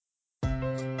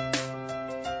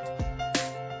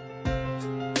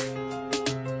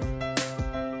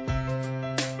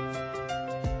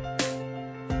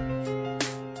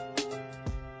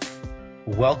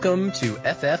Welcome to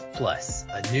FF Plus,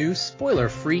 a new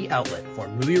spoiler-free outlet for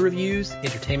movie reviews,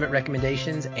 entertainment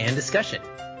recommendations, and discussion.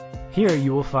 Here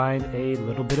you will find a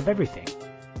little bit of everything,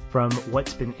 from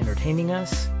what's been entertaining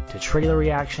us, to trailer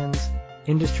reactions,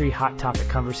 industry hot topic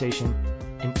conversation,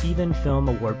 and even film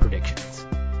award predictions.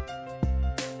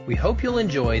 We hope you'll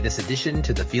enjoy this addition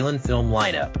to the Feelin' Film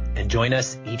lineup and join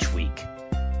us each week.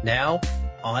 Now,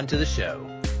 on to the show.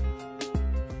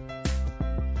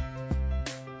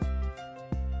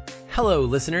 Hello,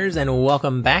 listeners, and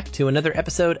welcome back to another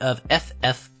episode of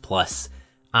FF Plus.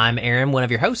 I'm Aaron, one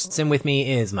of your hosts, and with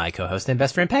me is my co-host and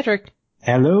best friend, Patrick.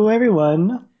 Hello,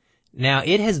 everyone. Now,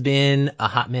 it has been a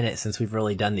hot minute since we've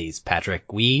really done these,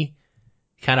 Patrick. We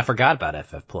kind of forgot about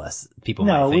FF Plus. People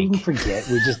might think. No, we didn't forget.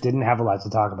 We just didn't have a lot to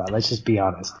talk about. Let's just be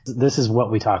honest. This is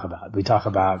what we talk about. We talk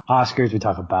about Oscars, we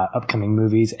talk about upcoming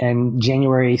movies, and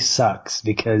January sucks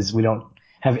because we don't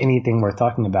have anything worth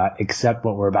talking about except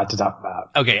what we're about to talk about.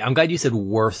 Okay, I'm glad you said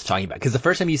worth talking about, because the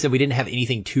first time you said we didn't have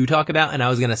anything to talk about, and I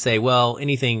was going to say, well,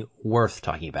 anything worth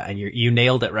talking about, and you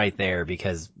nailed it right there,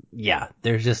 because, yeah,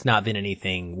 there's just not been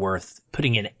anything worth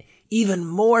putting in even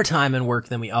more time and work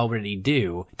than we already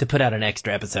do to put out an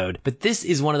extra episode. But this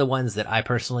is one of the ones that I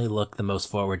personally look the most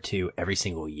forward to every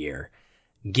single year.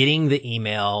 Getting the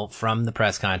email from the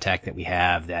press contact that we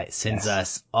have that sends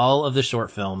us all of the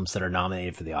short films that are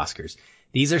nominated for the Oscars.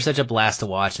 These are such a blast to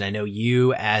watch, and I know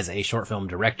you, as a short film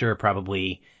director,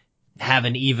 probably have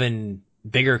an even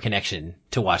bigger connection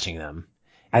to watching them.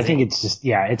 I think it's just,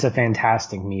 it's a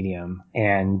fantastic medium,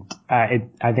 and I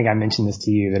think I mentioned this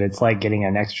to you, that it's like getting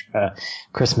an extra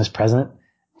Christmas present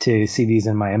to see these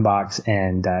in my inbox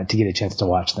and to get a chance to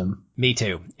watch them. Me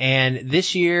too. And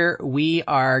this year, we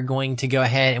are going to go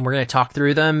ahead and we're going to talk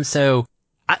through them, so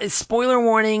spoiler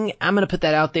warning, I'm going to put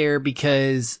that out there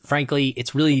because, frankly,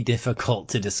 it's really difficult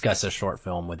to discuss a short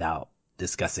film without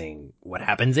discussing what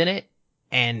happens in it.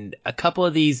 And a couple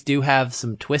of these do have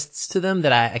some twists to them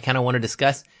that I kind of want to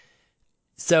discuss.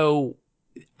 So,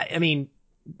 I mean,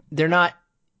 they're not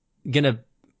going to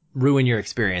ruin your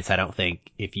experience, I don't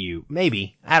think, if you,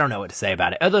 maybe, I don't know what to say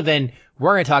about it, other than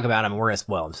we're going to talk about them and we're going to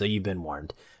spoil them, so you've been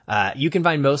warned. You can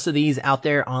find most of these out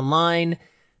there online.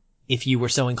 If you were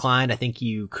so inclined, I think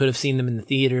you could have seen them in the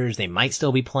theaters. They might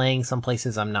still be playing some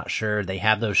places. I'm not sure. They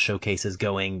have those showcases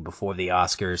going before the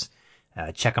Oscars.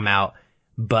 Check them out.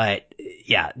 But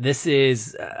yeah, this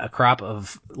is a crop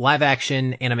of live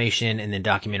action, animation, and then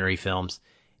documentary films.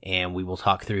 And we will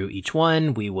talk through each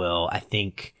one. We will, I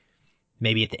think,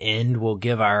 maybe at the end, we'll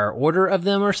give our order of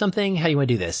them or something. How do you want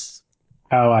to do this?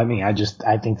 Oh, I mean,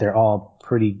 I think they're all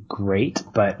pretty great,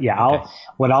 but yeah,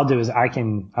 what I'll do is I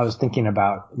was thinking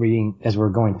about reading as we're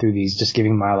going through these, just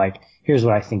giving my, here's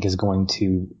what I think is going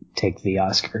to take the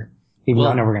Oscar. Even though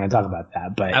I know we're going to talk about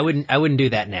that, but I wouldn't do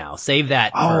that now. Save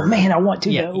that. Oh man, I want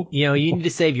to though. You need to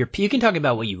save you can talk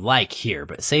about what you like here,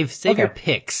 but save your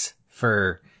picks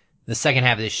for the second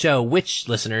half of this show, which,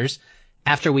 listeners,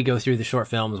 after we go through the short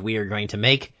films, we are going to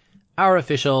make our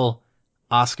official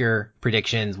Oscar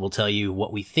predictions. Will tell you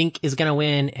what we think is going to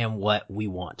win and what we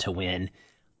want to win.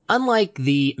 Unlike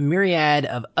the myriad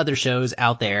of other shows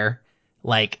out there,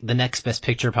 like the Next Best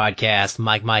Picture podcast,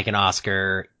 Mike and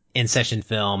Oscar, In Session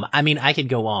Film. I mean, I could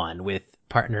go on with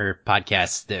partner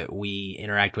podcasts that we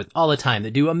interact with all the time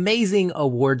that do amazing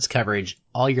awards coverage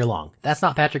all year long. That's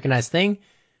not Patrick and I's thing.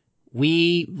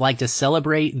 We like to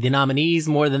celebrate the nominees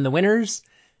more than the winners.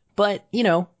 But,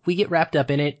 we get wrapped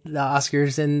up in it. The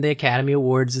Oscars and the Academy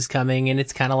Awards is coming, and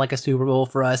it's kind of like a Super Bowl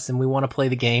for us, and we want to play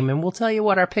the game, and we'll tell you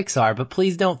what our picks are. But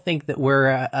please don't think that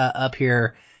we're up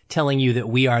here telling you that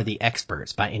we are the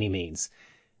experts by any means.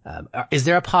 Is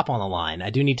there a pop on the line? I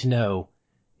do need to know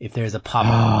if there's a pop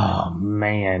on the line. Oh,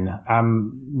 man.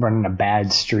 I'm running a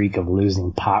bad streak of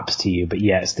losing pops to you, but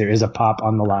yes, there is a pop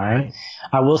on the line. Right.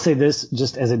 I will say this,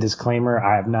 just as a disclaimer,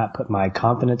 I have not put my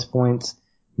confidence points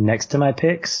next to my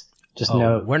picks. Just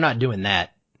know we're not doing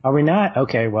that. Are we not?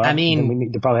 Okay, well, I mean, then we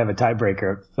need to probably have a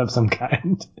tiebreaker of some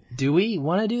kind. Do we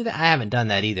want to do that? I haven't done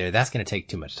that either. That's going to take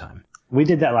too much time. We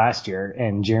did that last year,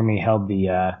 and Jeremy held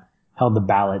the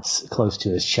ballots close to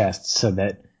his chest so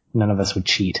that none of us would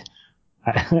cheat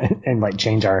and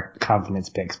change our confidence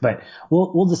picks. But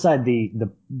we'll decide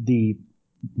the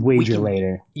wager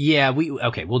later. Yeah,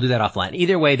 we'll do that offline.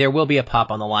 Either way, there will be a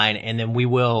pop on the line, and then we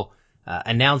will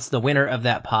announce the winner of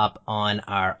that pop on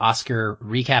our Oscar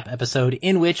recap episode,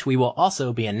 in which we will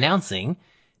also be announcing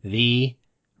the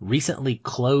recently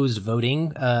closed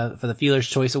voting for the Feelers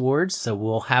Choice Awards. So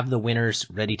we'll have the winners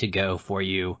ready to go for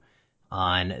you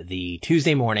on the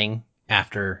Tuesday morning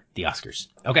after the Oscars.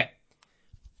 Okay.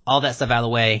 All that stuff out of the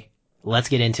way. Let's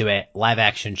get into it. Live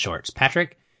action shorts.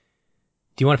 Patrick,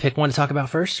 Do you want to pick one to talk about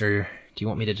first, or do you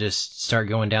want me to just start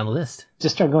going down the list?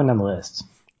 Just start going down the list.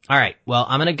 All right. Well,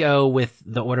 I'm going to go with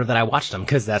the order that I watched them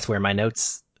because that's where my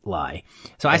notes lie.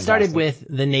 So Fantastic. I started with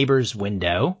The Neighbor's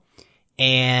Window,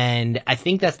 and I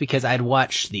think that's because I'd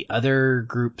watched the other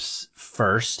groups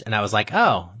first, and I was like,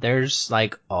 oh, there's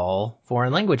like all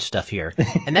foreign language stuff here.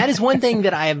 And that is one thing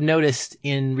that I have noticed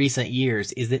in recent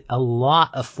years is that a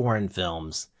lot of foreign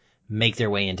films make their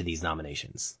way into these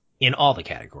nominations in all the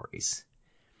categories.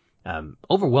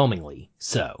 Overwhelmingly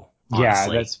so.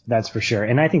 Honestly. Yeah, that's for sure.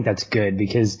 And I think that's good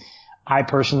because I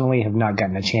personally have not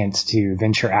gotten a chance to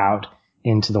venture out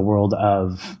into the world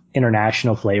of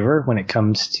international flavor when it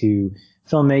comes to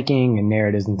filmmaking and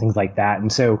narratives and things like that.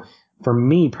 And so for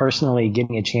me personally,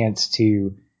 getting a chance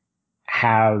to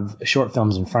have short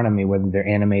films in front of me, whether they're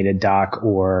animated, doc,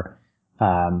 or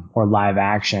live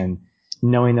action,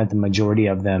 knowing that the majority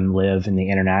of them live in the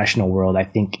international world, I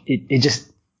think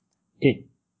it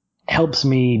helps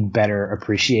me better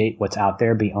appreciate what's out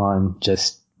there beyond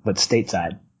just what's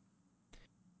stateside.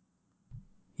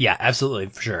 Yeah, absolutely.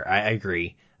 For sure. I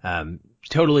agree.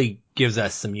 Totally gives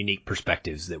us some unique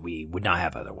perspectives that we would not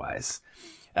have otherwise.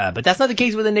 But that's not the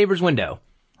case with The Neighbor's Window.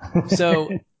 So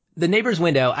The Neighbor's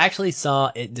Window, I actually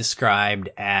saw it described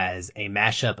as a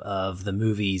mashup of the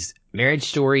movies Marriage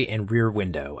Story and Rear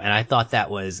Window. And I thought that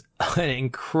was an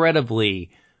incredibly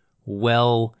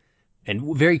well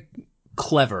and very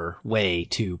clever way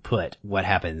to put what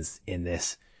happens in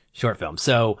this short film.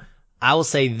 So I will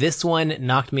say this one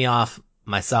knocked me off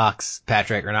my socks,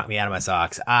 Patrick, or knocked me out of my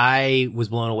socks. I was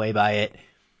blown away by it.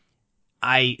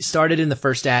 I started in the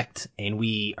first act and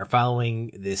we are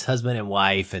following this husband and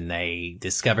wife and they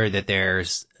discover that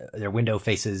their window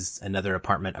faces another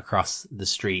apartment across the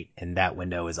street and that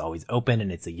window is always open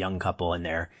and it's a young couple and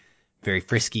they're very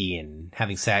frisky and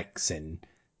having sex and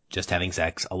just having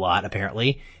sex a lot,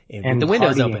 apparently. And the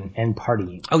window's open. And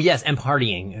partying. Oh, yes, and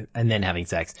partying and then having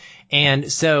sex. And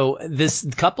so this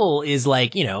couple is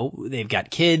like, they've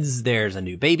got kids. There's a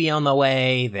new baby on the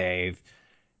way.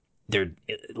 They're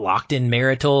locked in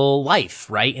marital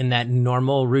life, right? In that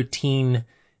normal routine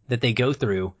that they go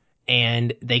through.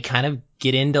 And they kind of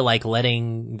get into like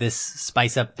letting this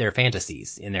spice up their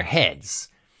fantasies in their heads.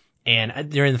 And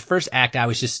during the first act, I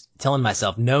was just telling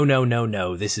myself,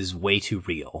 no, this is way too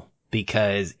real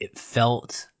because it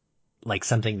felt like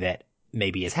something that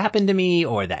maybe has happened to me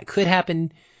or that could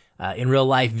happen in real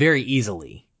life very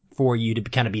easily for you to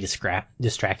kind of be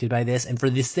distracted by this and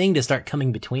for this thing to start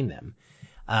coming between them.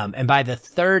 And by the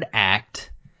third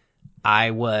act, I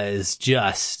was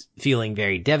just feeling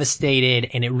very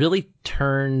devastated and it really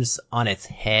turns on its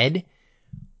head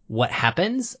what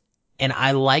happens. And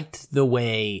I liked the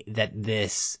way that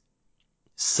this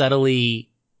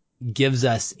subtly gives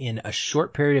us in a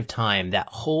short period of time that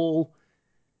whole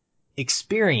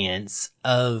experience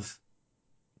of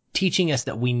teaching us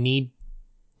that we need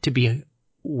to be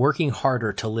working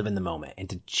harder to live in the moment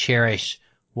and to cherish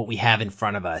what we have in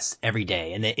front of us every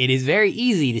day. And that it is very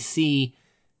easy to see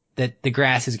that the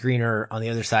grass is greener on the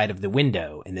other side of the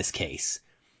window in this case,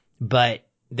 but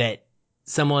that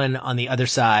someone on the other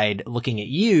side looking at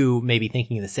you may be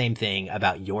thinking the same thing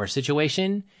about your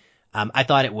situation. I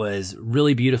thought it was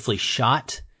really beautifully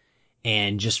shot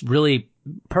and just really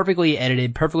perfectly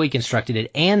edited, perfectly constructed.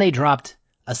 And they dropped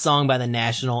a song by The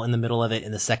National in the middle of it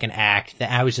in the second act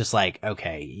that I was just like,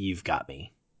 okay, you've got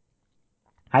me.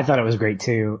 I thought it was great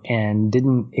too and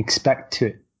didn't expect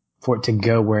for it to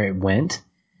go where it went.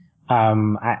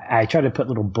 I try to put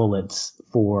little bullets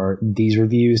for these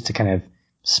reviews to kind of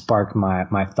spark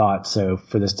my thoughts. So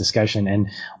for this discussion, and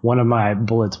one of my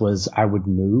bullets was I would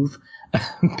move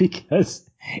because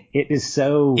it is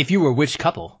so. If you were which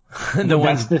couple?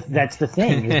 That's the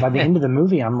thing. Is by the end of the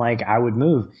movie, I'm like, I would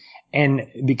move. And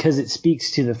because it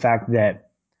speaks to the fact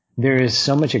that there is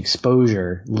so much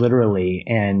exposure, literally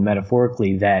and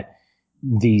metaphorically, that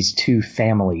these two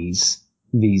families,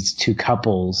 these two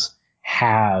couples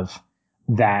have,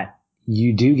 that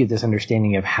you do get this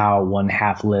understanding of how one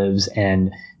half lives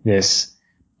and this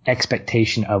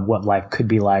expectation of what life could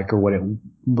be like or what it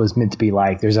was meant to be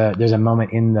like. There's a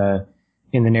moment in the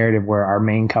narrative where our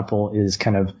main couple is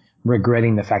kind of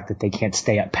regretting the fact that they can't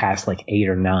stay up past like 8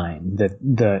 or 9. That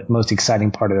the most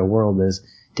exciting part of their world is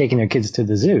taking their kids to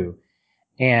the zoo.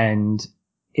 And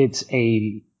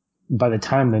by the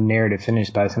time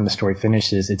the story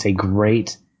finishes, it's a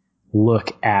great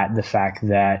look at the fact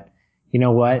that, you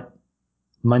know what?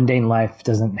 Mundane life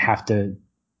doesn't have to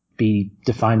be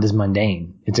defined as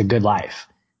mundane. It's a good life.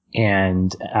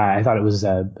 And I thought it was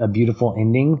a beautiful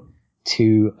ending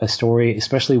to a story,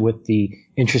 especially with the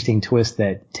interesting twist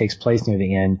that takes place near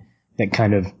the end that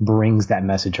kind of brings that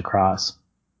message across.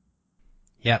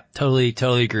 Yep, totally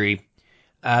agree.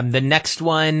 The next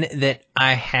one that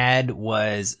I had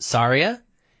was Saria,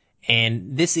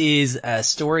 and this is a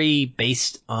story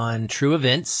based on true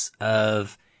events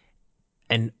of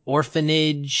an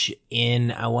orphanage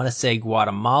in, I want to say,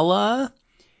 Guatemala,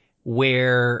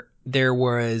 where there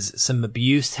was some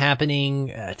abuse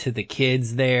happening to the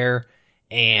kids there.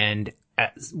 And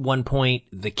at one point,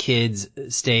 the kids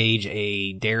stage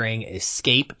a daring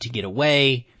escape to get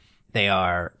away. They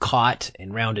are caught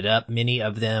and rounded up, many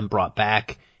of them brought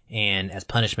back. And as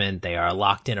punishment, they are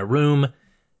locked in a room.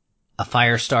 A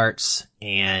fire starts,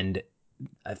 and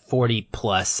 40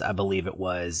 plus, I believe it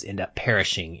was, end up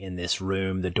perishing in this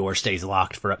room. The door stays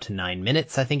locked for up to 9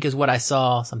 minutes, I think is what I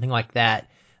saw, something like that,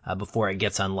 before it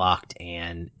gets unlocked,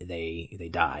 and they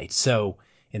die. So,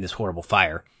 in this horrible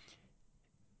fire.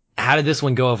 How did this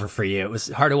one go over for you? It was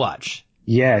hard to watch.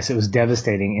 Yes, it was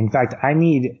devastating. In fact,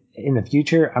 in the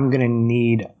future, I'm going to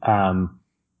need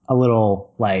a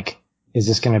little, like, is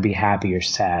this going to be happy or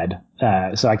sad?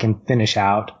 So I can finish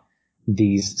out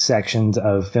these sections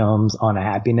of films on a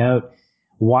happy note.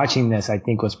 Watching this, I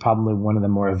think, was probably one of the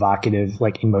more evocative,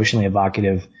 like emotionally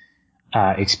evocative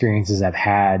experiences I've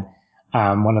had.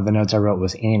 One of the notes I wrote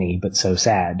was Annie, but so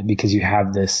sad, because you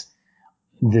have this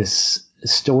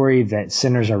story that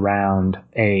centers around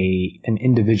an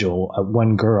individual,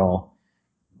 one girl,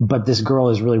 but this girl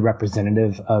is really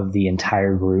representative of the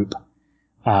entire group.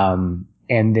 And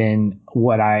then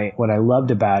what I loved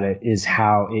about it is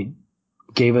how it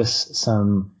gave us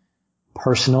some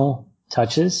personal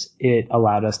touches. It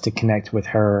allowed us to connect with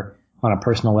her on a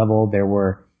personal level. There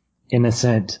were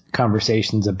innocent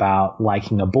conversations about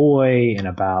liking a boy and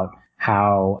about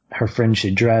how her friend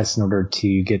should dress in order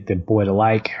to get the boy to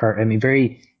like her. I mean,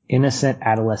 very innocent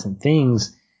adolescent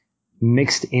things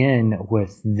mixed in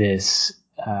with this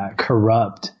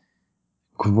corrupt,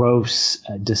 gross,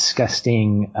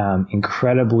 disgusting,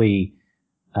 incredibly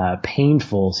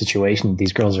painful situation that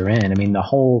these girls are in. I mean,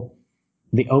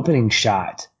 the opening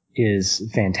shot is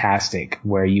fantastic,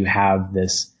 where you have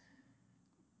this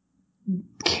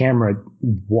camera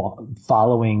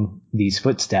following these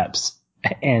footsteps,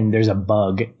 and there's a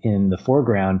bug in the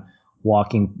foreground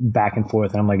walking back and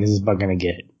forth. And I'm like, is this bug going to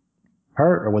get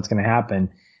hurt, or what's going to happen?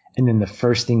 And then the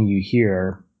first thing you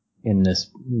hear in this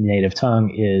native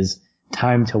tongue is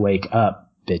 "time to wake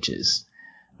up, bitches."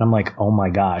 I'm like, oh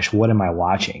my gosh, what am I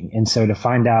watching? And so to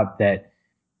find out that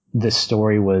the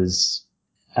story was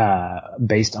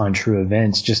based on true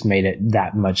events just made it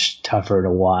that much tougher to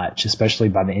watch, especially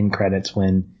by the end credits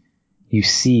when you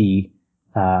see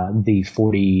the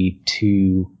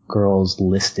 42 girls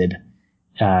listed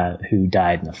who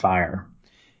died in the fire.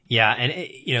 Yeah,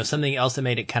 and something else that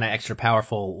made it kind of extra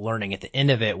powerful learning at the end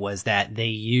of it was that they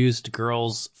used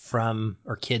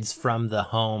kids from the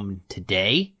home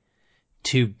today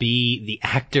to be the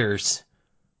actors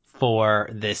for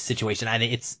this situation. I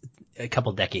think it's a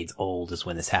couple decades old is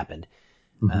when this happened.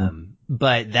 Mm-hmm.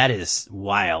 But that is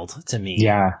wild to me.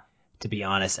 Yeah. To be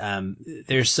honest,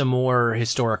 there's some more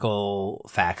historical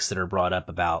facts that are brought up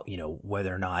about,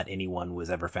 whether or not anyone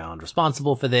was ever found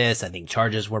responsible for this. I think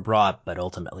charges were brought, but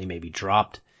ultimately maybe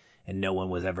dropped, and no one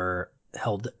was ever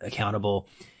held accountable.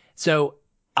 So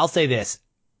I'll say this.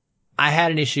 I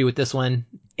had an issue with this one.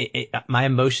 My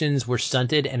emotions were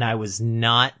stunted, and I was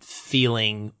not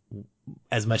feeling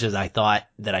as much as I thought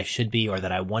that I should be or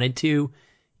that I wanted to,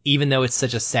 even though it's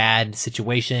such a sad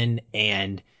situation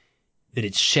and that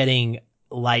it's shedding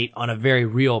light on a very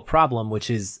real problem, which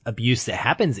is abuse that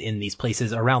happens in these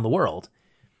places around the world.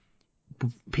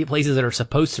 Places that are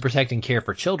supposed to protect and care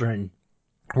for children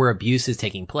where abuse is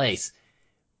taking place.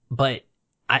 But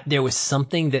there was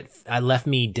something that left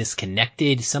me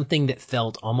disconnected, something that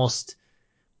felt almost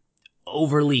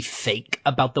overly fake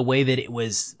about the way that it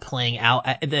was playing out.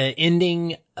 The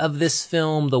ending of this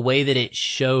film, the way that it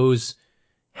shows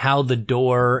how the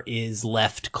door is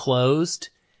left closed,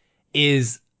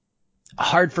 is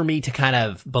hard for me to kind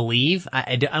of believe.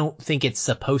 I don't think it's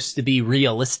supposed to be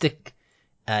realistic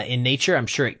in nature. I'm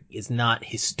sure it is not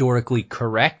historically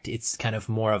correct. It's kind of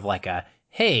more of like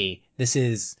hey, this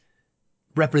is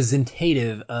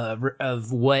representative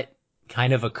of what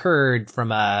kind of occurred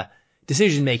from a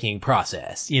decision-making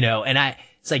process, and I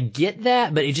get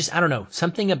that, but it just, I don't know,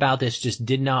 something about this just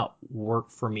did not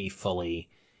work for me fully.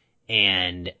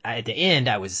 And at the end,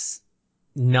 I was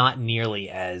not nearly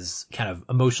as kind of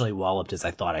emotionally walloped as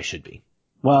I thought I should be.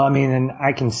 Well, I mean, and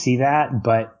I can see that,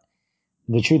 but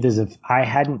the truth is, if I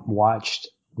hadn't watched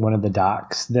one of the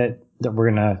docs that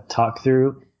we're going to talk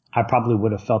through, I probably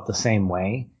would have felt the same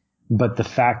way. But the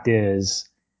fact is,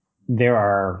 there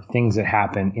are things that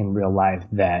happen in real life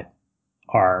that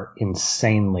are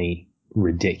insanely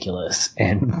ridiculous.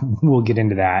 And we'll get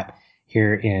into that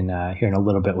here in a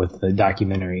little bit with the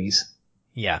documentaries.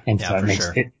 Yeah. And yeah, so for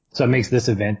sure. it makes this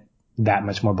event that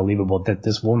much more believable that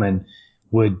this woman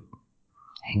would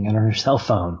hang out on her cell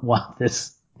phone while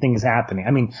this thing is happening.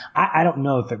 I mean, I don't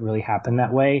know if it really happened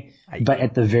that way, but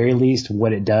at the very least,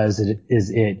 what it does is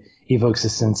it evokes a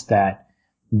sense that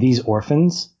these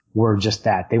orphans were just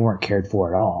that. They weren't cared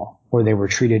for at all, or they were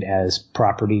treated as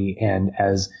property and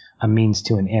as a means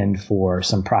to an end for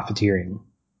some profiteering.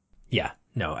 Yeah,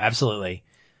 no, absolutely.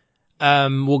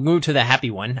 We'll move to the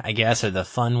happy one, I guess, or the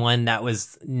fun one. That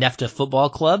was Nefta Football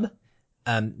Club.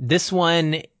 This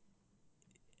one,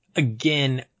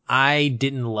 again, I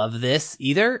didn't love this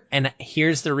either. And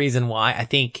here's the reason why. I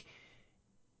think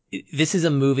this is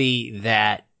a movie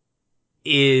that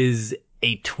is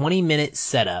a 20-minute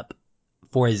setup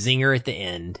for a zinger at the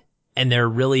end. And there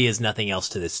really is nothing else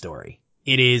to this story.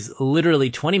 It is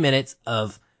literally 20 minutes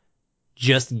of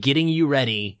just getting you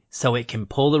ready so it can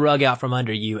pull the rug out from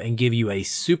under you and give you a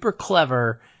super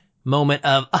clever moment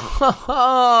of,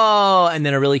 oh, and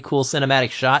then a really cool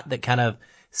cinematic shot that kind of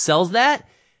sells that.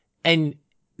 And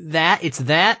it's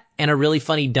that and a really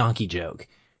funny donkey joke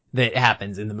that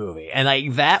happens in the movie. And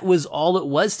like, that was all it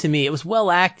was to me. It was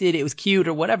well acted. It was cute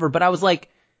or whatever, but I was like,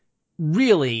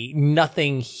 really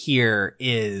nothing here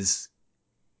is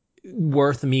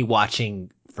worth me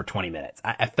watching for 20 minutes.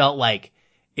 I felt like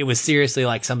it was seriously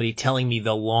like somebody telling me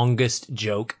the longest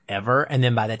joke ever. And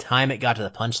then by the time it got to the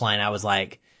punchline, I was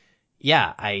like,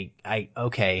 yeah,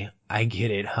 okay, I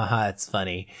get it. Haha, it's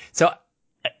funny. So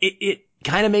it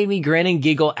kind of made me grin and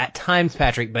giggle at times,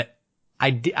 Patrick, but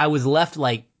I was left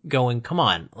like going, come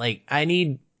on, like I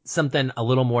need something a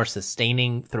little more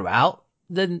sustaining throughout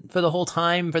than for the whole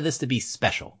time for this to be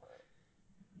special.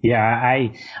 Yeah,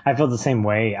 I felt the same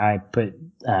way. I put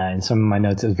in some of my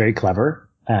notes, it was very clever.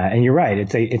 And you're right.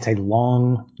 It's a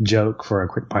long joke for a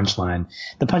quick punchline.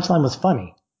 The punchline was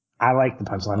funny. I like the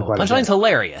punchline. Punchline's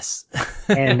hilarious.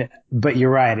 But you're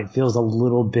right. It feels a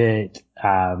little bit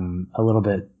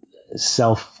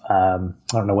self, I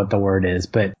don't know what the word is,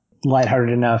 but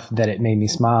lighthearted enough that it made me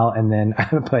smile. And then I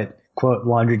put, quote,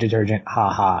 laundry detergent,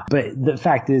 haha. But the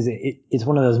fact is, it's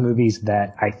one of those movies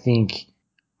that I think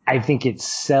it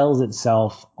sells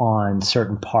itself on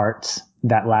certain parts.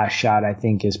 That last shot, I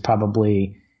think, is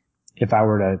probably, if I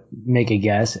were to make a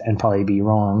guess and probably be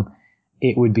wrong,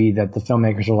 it would be that the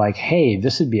filmmakers are like, hey,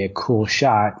 this would be a cool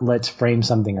shot. Let's frame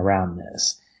something around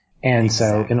this. And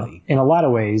exactly. So in a lot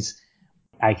of ways,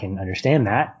 I can understand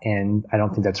that. And I don't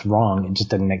think that's wrong. It just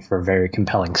doesn't make for a very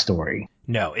compelling story.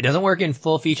 No, it doesn't work in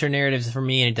full feature narratives for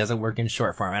me, and it doesn't work in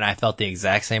short form. And I felt the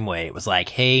exact same way. It was like,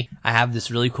 hey, I have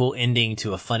this really cool ending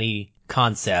to a funny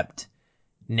concept.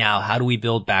 Now, how do we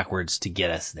build backwards to get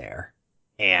us there?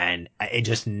 And it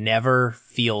just never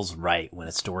feels right when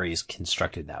a story is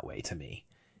constructed that way to me.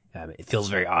 It feels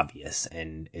very obvious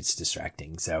and it's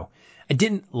distracting. So I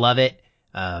didn't love it,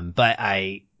 but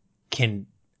I can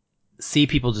see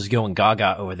people just going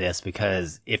gaga over this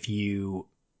because if you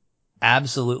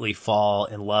absolutely fall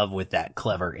in love with that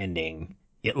clever ending,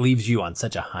 it leaves you on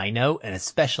such a high note, and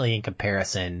especially in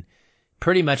comparison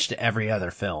pretty much to every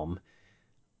other film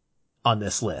on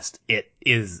this list. It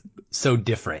is so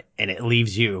different and it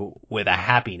leaves you with a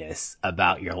happiness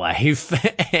about your life.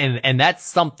 and that's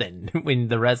something when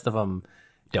the rest of them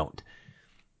don't.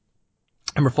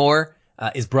 Number 4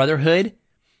 is Brotherhood.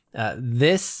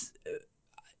 I'm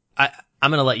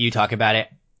going to let you talk about it.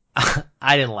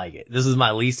 I didn't like it. This is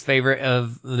my least favorite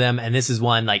of them. And this is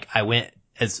one, like, I went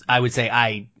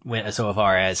so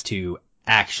far as to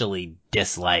actually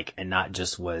dislike and not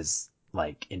just was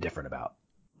like indifferent about.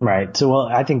 Right. So, well,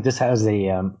 I think this has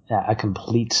a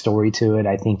complete story to it.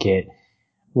 I think it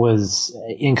was,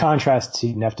 in contrast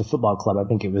to Nefta Football Club, I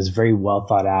think it was very well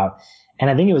thought out, and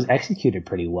I think it was executed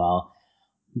pretty well.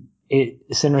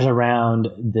 It centers around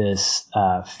this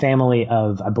family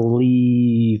of, I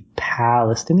believe,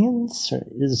 Palestinians.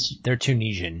 They're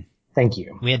Tunisian. Thank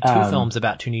you. We had 2 films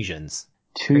about Tunisians.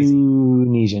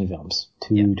 Tunisian films.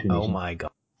 Tunisian. Oh my God.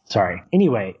 Sorry.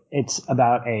 Anyway, it's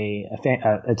about a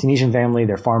Tunisian family.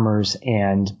 They're farmers,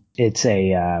 and it's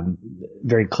a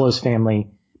very close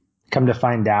family. Come to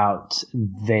find out,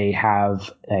 they have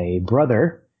a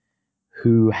brother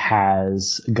who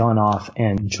has gone off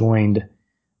and joined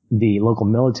the local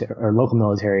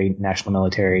military, national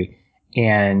military,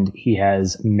 and he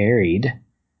has married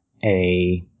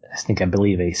I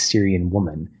believe a Syrian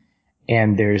woman.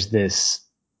 And there's this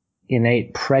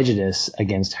innate prejudice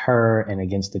against her and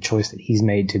against the choice that he's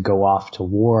made to go off to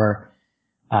war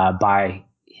by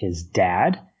his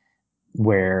dad,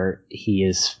 where he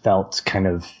is felt kind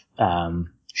of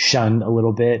shunned a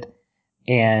little bit.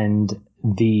 and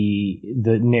the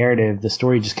narrative, the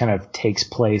story just kind of takes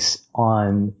place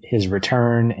on his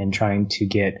return and trying to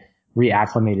get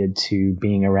reacclimated to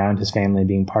being around his family,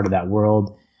 being part of that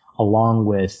world, along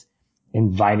with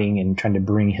inviting and trying to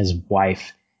bring his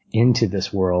wife into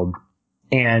this world.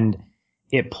 And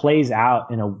it plays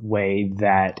out in a way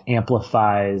that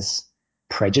amplifies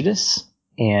prejudice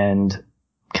and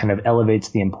kind of elevates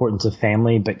the importance of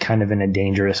family, but kind of in a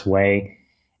dangerous way.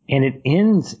 And it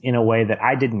ends in a way that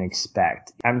I didn't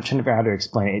expect. I'm trying to figure out how to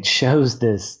explain it. It shows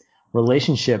this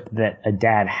relationship that a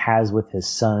dad has with his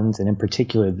sons, and in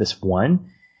particular this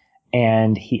one.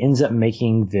 And he ends up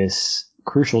making this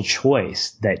crucial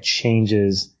choice that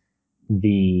changes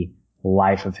the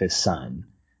life of his son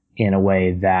in a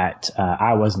way that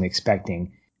I wasn't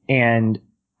expecting. And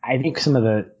I think some of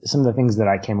the things that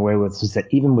I came away with was that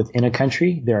even within a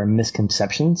country, there are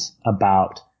misconceptions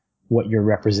about what you're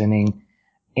representing.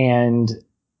 And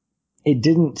it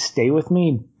didn't stay with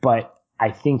me, but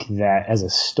I think that as a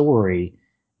story,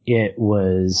 it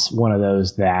was one of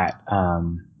those that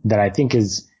that I think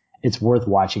it's worth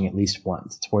watching at least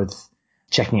once. It's worth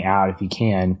checking out if you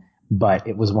can, but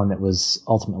it was one that was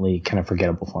ultimately kind of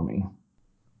forgettable for me.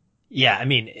 Yeah, I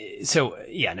mean, so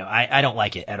yeah, no, I don't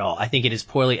like it at all. I think it is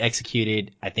poorly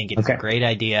executed. I think it is a great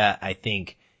idea. I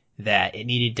think that it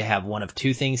needed to have one of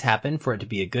two things happen for it to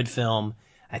be a good film.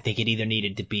 I think it either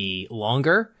needed to be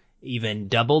longer, even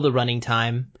double the running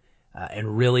time,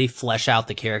 and really flesh out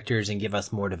the characters and give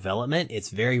us more development. It's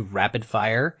very rapid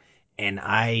fire, and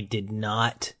I did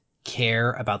not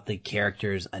care about the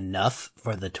characters enough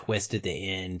for the twist at the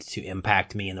end to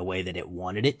impact me in the way that it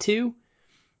wanted it to.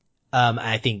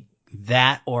 I think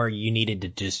that, or you needed to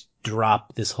just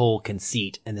drop this whole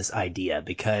conceit and this idea,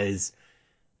 because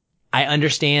I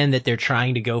understand that they're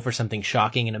trying to go for something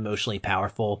shocking and emotionally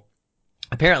powerful.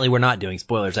 Apparently we're not doing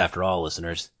spoilers after all,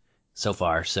 listeners, so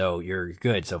far. So you're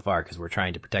good so far because we're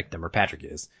trying to protect them, or Patrick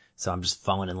is. So I'm just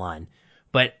falling in line.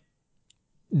 But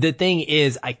the thing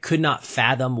is, I could not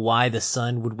fathom why the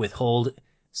son would withhold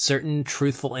certain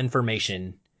truthful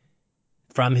information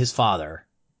from his father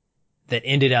that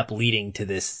ended up leading to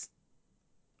this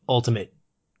ultimate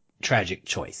tragic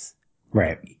choice.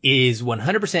 Right. It is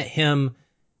 100% him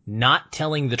not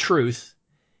telling the truth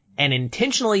and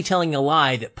intentionally telling a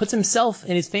lie that puts himself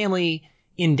and his family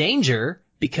in danger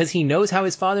because he knows how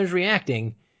his father's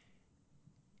reacting.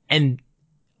 And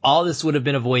all this would have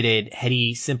been avoided had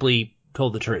he simply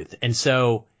told the truth. And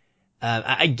so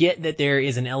I get that there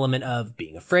is an element of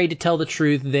being afraid to tell the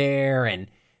truth there, and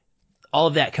all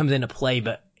of that comes into play,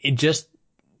 but it just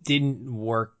didn't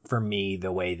work for me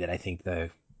the way that I think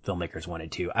the filmmakers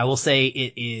wanted to. I will say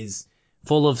it is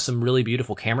full of some really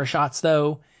beautiful camera shots,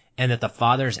 though, and that the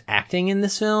father's acting in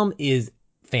this film is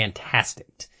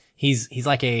fantastic. He's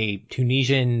like a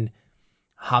Tunisian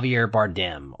Javier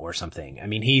Bardem or something. I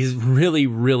mean, he's really,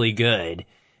 really good,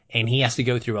 and he has to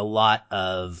go through a lot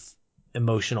of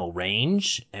emotional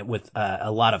range with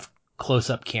a lot of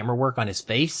close-up camera work on his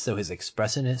face, so his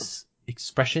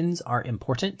expressions are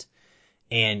important,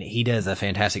 and he does a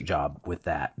fantastic job with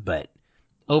that. But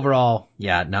overall,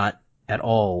 yeah, not at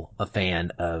all a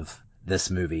fan of this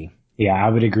movie. Yeah, I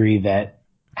would agree that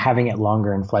having it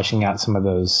longer and fleshing out some of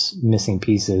those missing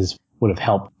pieces would have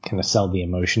helped kind of sell the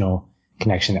emotional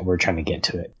connection that we're trying to get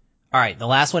to it. All right, the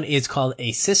last one is called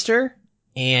A Sister,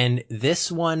 and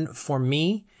this one for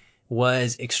me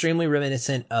was extremely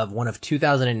reminiscent of one of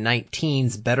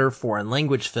 2019's better foreign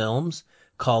language films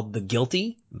called The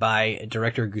Guilty by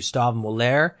director Gustave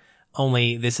Moller,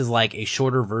 only this is like a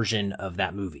shorter version of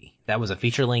that movie. That was a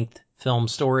feature-length film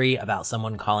story about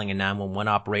someone calling a 911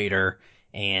 operator,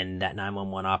 and that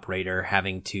 911 operator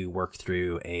having to work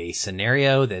through a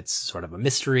scenario that's sort of a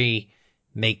mystery,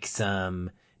 make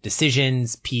some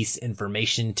decisions, piece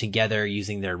information together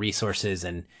using their resources,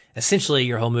 and essentially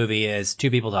your whole movie is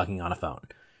two people talking on a phone.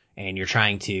 And you're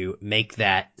trying to make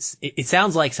that, it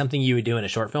sounds like something you would do in a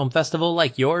short film festival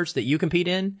like yours that you compete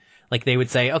in. Like they would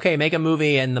say, okay, make a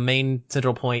movie and the main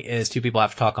central point is two people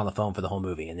have to talk on the phone for the whole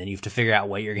movie. And then you have to figure out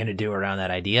what you're going to do around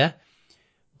that idea.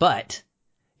 But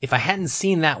if I hadn't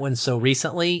seen that one so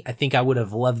recently, I think I would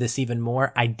have loved this even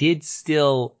more. I did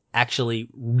still actually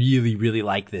really, really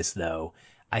like this though.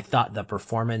 I thought the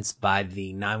performance by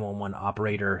the 911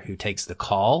 operator who takes the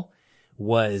call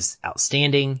was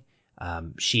outstanding.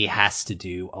 She has to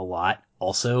do a lot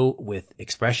also with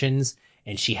expressions,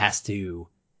 and she has to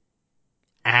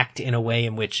act in a way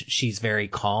in which she's very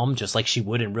calm, just like she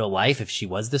would in real life if she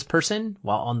was this person,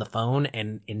 while on the phone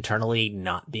and internally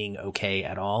not being okay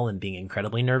at all and being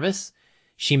incredibly nervous.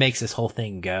 She makes this whole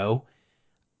thing go.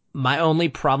 My only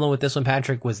problem with this one,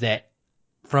 Patrick, was that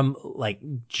from like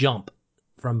jump,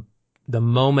 from the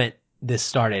moment this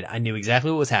started, I knew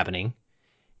exactly what was happening,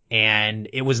 and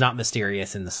it was not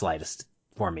mysterious in the slightest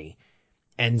for me.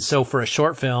 And so for a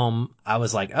short film, I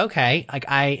was like, okay, like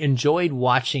I enjoyed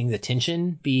watching the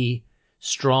tension be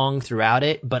strong throughout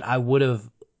it, but I would have,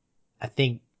 I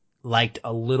think, liked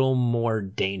a little more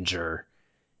danger,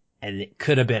 and it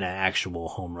could have been an actual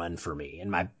home run for me. And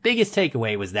my biggest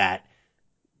takeaway was that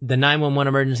the 911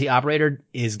 emergency operator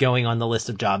is going on the list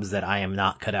of jobs that I am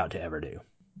not cut out to ever do.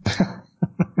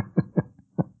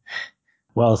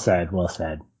 Well said. Well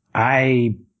said.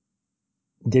 I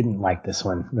didn't like this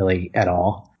one really at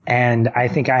all. And I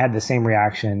think I had the same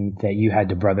reaction that you had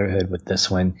to Brotherhood with this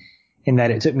one, in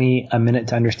that it took me a minute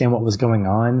to understand what was going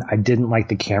on. I didn't like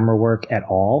the camera work at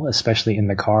all, especially in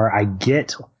the car. I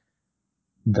get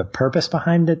the purpose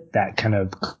behind it, that kind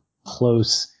of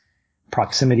close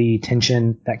proximity,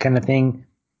 tension, that kind of thing.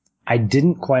 I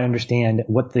didn't quite understand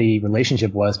what the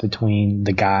relationship was between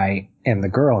the guy and the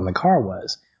girl in the car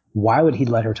was. Why would he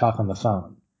let her talk on the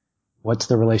phone? What's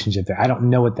the relationship there? I don't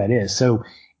know what that is. So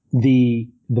the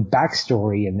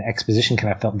backstory and the exposition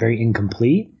kind of felt very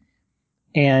incomplete.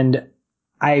 And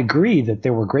I agree that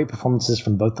there were great performances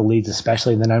from both the leads,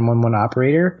 especially the 911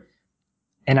 operator.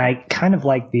 And I kind of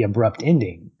like the abrupt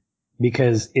ending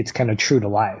because it's kind of true to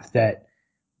life that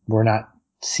we're not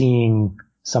seeing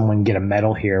someone get a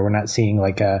medal here. We're not seeing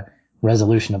like a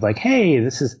resolution of like, hey,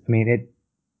 this is, I mean,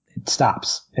 it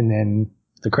stops and then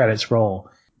the credits roll.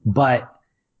 But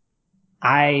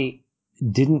I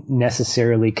didn't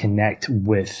necessarily connect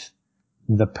with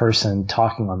the person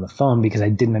talking on the phone because I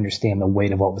didn't understand the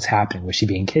weight of what was happening. Was she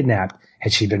being kidnapped?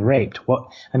 Had she been raped?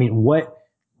 What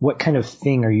kind of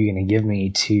thing are you going to give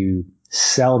me to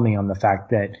sell me on the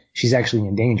fact that she's actually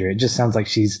in danger? It just sounds like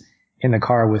she's in the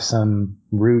car with some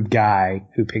rude guy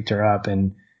who picked her up,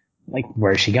 and like,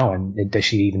 where is she going? Does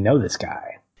she even know this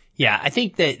guy? Yeah, I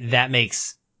think that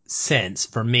makes sense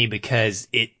for me because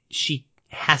she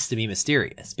has to be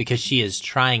mysterious because she is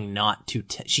trying not to,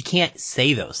 she can't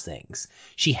say those things.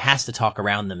 She has to talk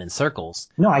around them in circles.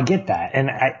 No, I get that. And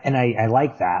I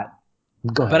like that.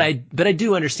 Go ahead. But I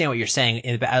do understand what you're saying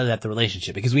about the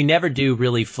relationship because we never do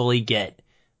really fully get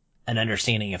an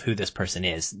understanding of who this person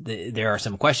is. There are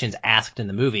some questions asked in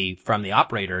the movie from the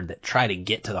operator that try to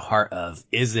get to the heart of,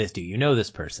 do you know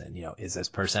this person? You know, is this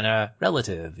person a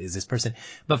relative? Is this person?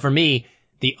 But for me,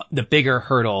 the bigger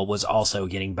hurdle was also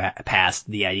getting past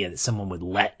the idea that someone would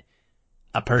let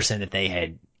a person that they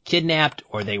had kidnapped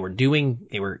or they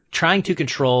were trying to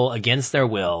control against their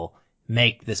will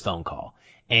make this phone call.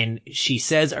 And she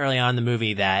says early on in the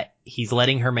movie that he's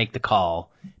letting her make the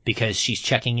call because she's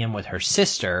checking in with her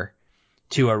sister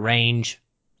to arrange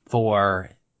for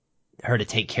her to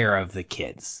take care of the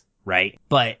kids, right?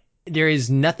 But there is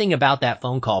nothing about that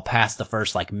phone call past the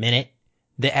first minute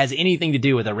that has anything to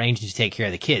do with arranging to take care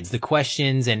of the kids. The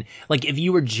questions and if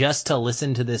you were just to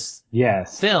listen to this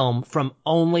film from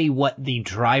only what the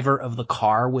driver of the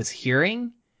car was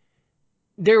hearing,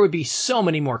 there would be so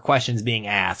many more questions being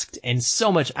asked and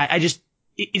so much. It's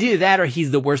either that or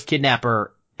he's the worst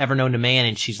kidnapper ever known to man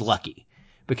and she's lucky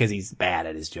because he's bad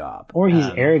at his job. Or he's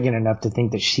arrogant enough to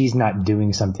think that she's not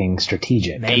doing something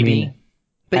strategic. Maybe.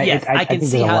 But yes, I can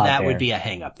see how that would be a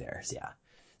hang up there. Yeah.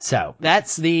 So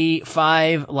that's the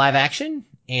 5 live action,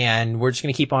 and we're just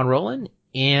going to keep on rolling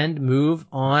and move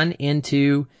on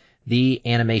into the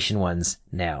animation ones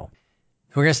now.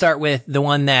 We're going to start with the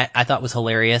one that I thought was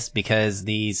hilarious because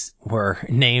these were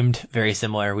named very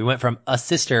similar. We went from A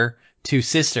Sister to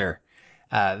Sister.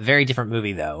 Very different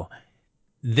movie though.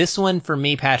 This one for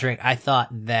me, Patrick, I thought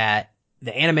that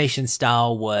the animation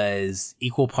style was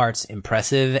equal parts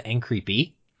impressive and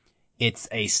creepy. It's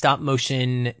a stop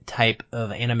motion type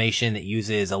of animation that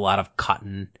uses a lot of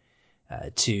cotton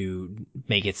to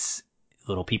make its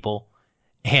little people.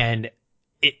 And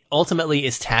it ultimately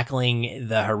is tackling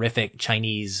the horrific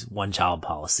Chinese one-child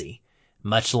policy,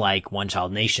 much like One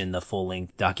Child Nation, the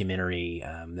full-length documentary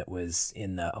that was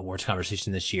in the awards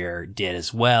conversation this year, did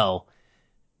as well.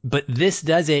 But this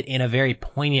does it in a very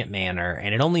poignant manner,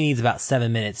 and it only needs about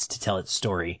 7 minutes to tell its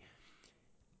story.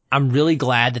 I'm really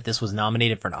glad that this was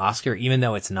nominated for an Oscar, even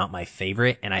though it's not my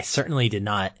favorite, and I certainly did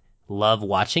not love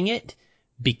watching it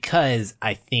because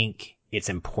I think it's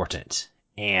important.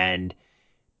 And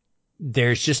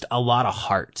there's just a lot of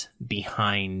heart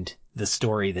behind the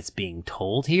story that's being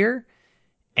told here.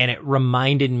 And it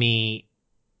reminded me,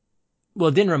 well,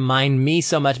 it didn't remind me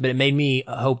so much, but it made me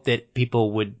hope that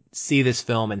people would see this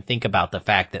film and think about the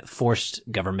fact that forced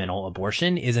governmental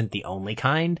abortion isn't the only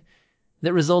kind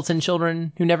that results in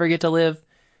children who never get to live.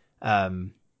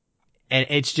 And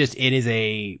it is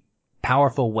a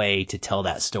powerful way to tell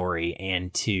that story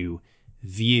and to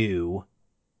view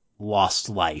lost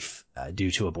life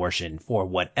due to abortion for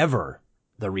whatever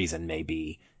the reason may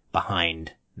be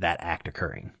behind that act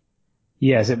occurring.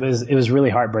 Yes, it was really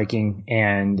heartbreaking,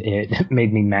 and it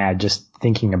made me mad just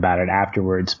thinking about it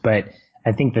afterwards. But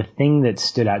I think the thing that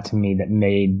stood out to me that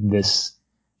made this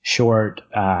short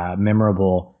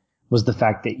memorable was the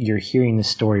fact that you're hearing the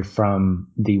story from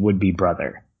the would-be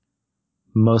brother.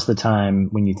 Most of the time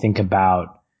when you think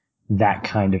about that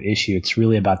kind of issue, it's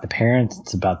really about the parents,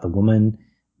 it's about the woman,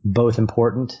 both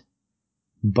important.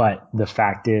 But the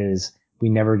fact is, we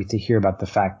never get to hear about the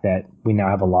fact that we now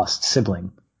have a lost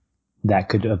sibling that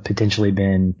could have potentially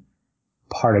been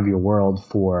part of your world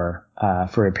for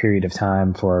a period of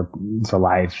time, for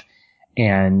life.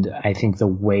 And I think the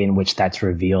way in which that's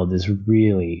revealed is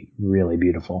really, really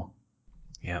beautiful.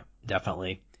 Yeah,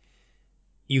 definitely.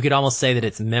 You could almost say that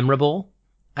it's memorable,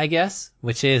 I guess,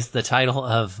 which is the title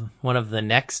of one of the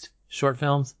next short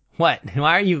films. What?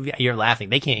 Why are you're laughing?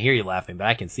 They can't hear you laughing, but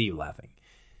I can see you laughing.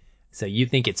 So you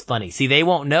think it's funny. See, they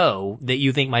won't know that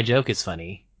you think my joke is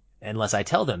funny unless I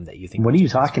tell them that you think. What are you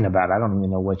talking about? I don't even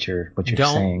know what you're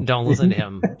saying. Don't listen to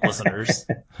him, listeners.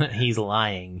 He's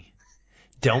lying.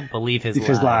 Don't believe his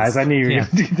lies. I knew you were going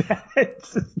to do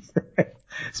that.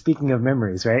 Speaking of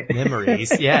memories, right?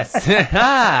 Memories, yes.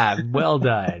 Well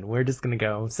done. We're just going to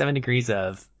go 7 Degrees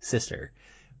of Sister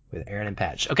with Aaron and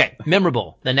Patch. Okay,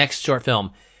 memorable. The next short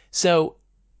film. So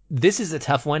this is a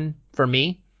tough one for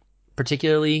me,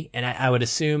 particularly, and I would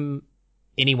assume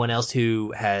anyone else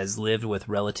who has lived with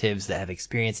relatives that have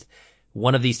experienced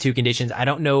one of these two conditions. I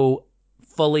don't know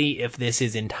fully if this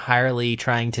is entirely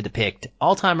trying to depict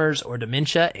Alzheimer's or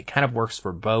dementia. It kind of works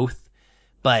for both,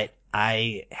 but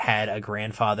I had a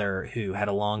grandfather who had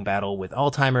a long battle with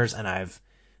Alzheimer's, and I've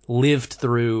lived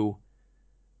through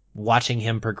watching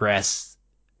him progress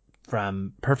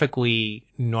from perfectly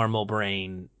normal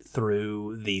brain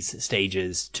through these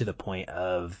stages to the point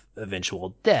of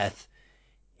eventual death.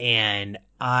 And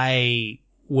I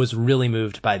was really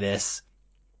moved by this.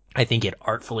 I think it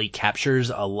artfully captures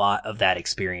a lot of that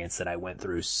experience that I went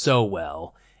through so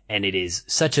well. And it is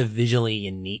such a visually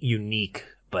unique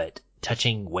but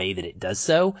touching way that it does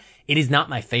so. It is not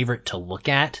my favorite to look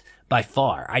at by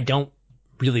far. I don't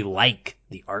really like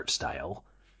the art style,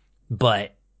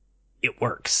 but it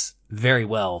works very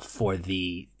well for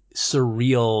the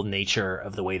surreal nature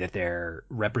of the way that they're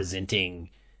representing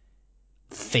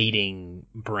fading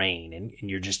brain, and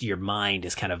your mind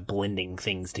is kind of blending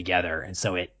things together. And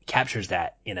so it captures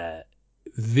that in a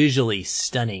visually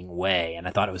stunning way. And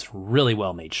I thought it was really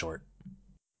well made short.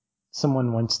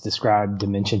 Someone once described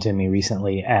dementia to me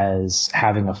recently as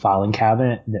having a filing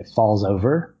cabinet that falls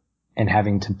over and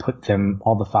having to put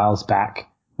all the files back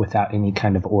without any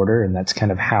kind of order. And that's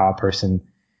kind of how a person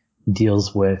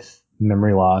deals with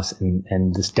memory loss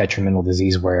and this detrimental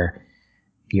disease where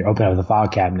you open up the file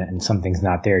cabinet and something's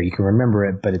not there. You can remember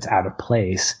it, but it's out of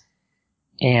place.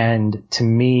 And to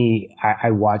me,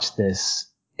 I watched this,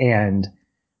 and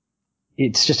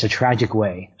it's just a tragic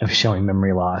way of showing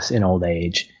memory loss in old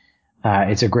age.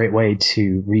 It's a great way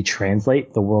to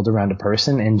retranslate the world around a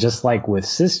person. And just like with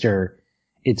Sister,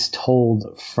 it's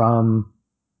told from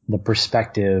the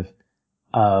perspective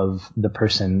of the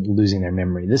person losing their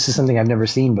memory. This is something I've never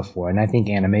seen before. And I think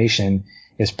animation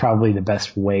is probably the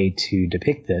best way to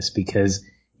depict this because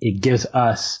it gives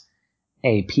us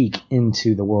a peek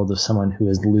into the world of someone who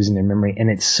is losing their memory. And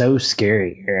it's so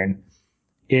scary, Aaron.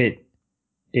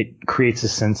 It creates a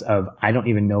sense of, I don't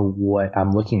even know what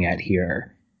I'm looking at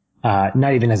here.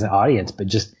 Not even as an audience, but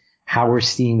just how we're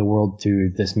seeing the world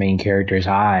through this main character's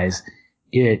eyes.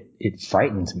 It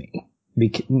frightens me.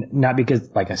 Not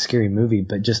because like a scary movie,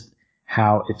 but just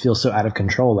how it feels so out of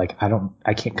control. Like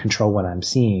I can't control what I'm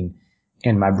seeing,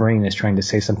 and my brain is trying to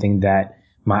say something that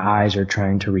my eyes are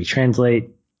trying to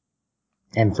retranslate.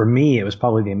 And for me, it was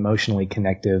probably the emotionally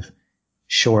connective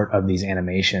short of these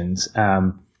animations.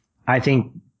 I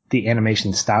think the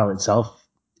animation style itself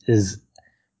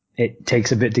it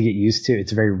takes a bit to get used to.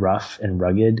 It's very rough and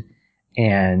rugged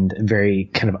and very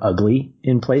kind of ugly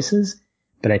in places.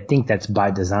 But I think that's by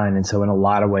design. And so in a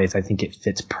lot of ways, I think it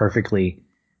fits perfectly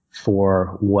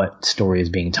for what story is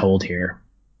being told here.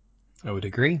 I would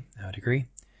agree.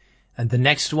 And the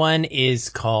next one is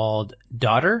called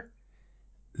Daughter.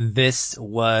 This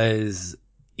was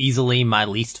easily my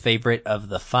least favorite of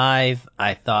the 5.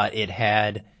 I thought it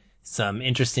had some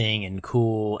interesting and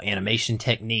cool animation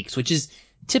techniques, which is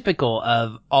typical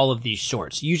of all of these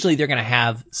shorts. Usually they're going to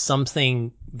have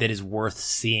something that is worth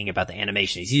seeing about the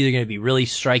animation. It's either going to be really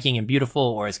striking and beautiful,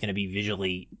 or it's going to be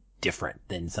visually different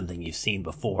than something you've seen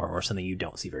before, or something you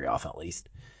don't see very often at least.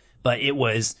 But it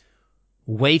was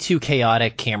way too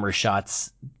chaotic camera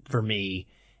shots for me.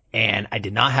 And I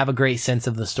did not have a great sense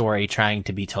of the story trying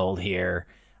to be told here.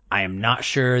 I am not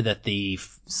sure that the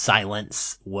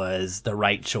silence was the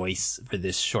right choice for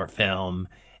this short film.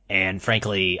 And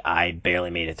frankly, I barely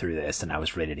made it through this and I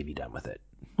was ready to be done with it.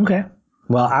 Okay.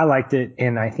 Well, I liked it.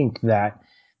 And I think that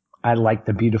I like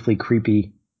the beautifully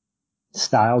creepy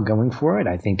style going for it.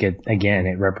 I think it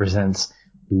represents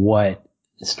what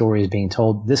the story is being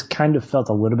told. This kind of felt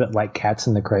a little bit like Cats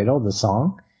in the Cradle, the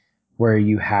song, where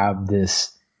you have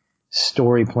this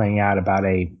story playing out about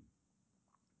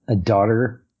a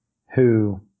daughter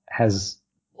who has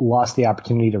lost the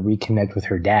opportunity to reconnect with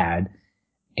her dad.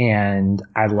 And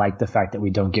I like the fact that we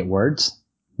don't get words,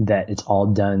 that it's all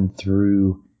done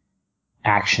through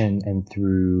action and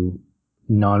through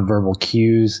nonverbal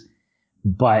cues.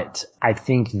 But I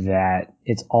think that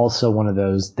it's also one of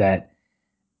those that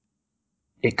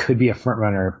it could be a front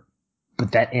runner,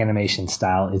 but that animation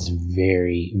style is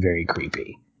very, very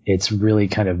creepy. It's really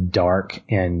kind of dark,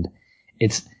 and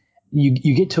it's,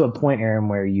 you get to a point, Aaron,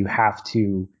 where you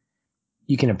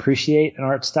can appreciate an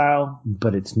art style,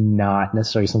 but it's not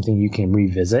necessarily something you can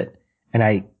revisit. And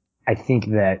I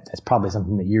think that that's probably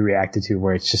something that you reacted to,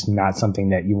 where it's just not something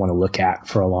that you want to look at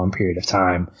for a long period of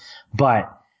time.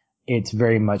 But it's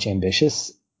very much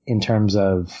ambitious in terms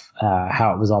of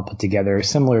how it was all put together,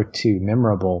 similar to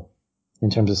Memorable in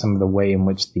terms of some of the way in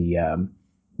which the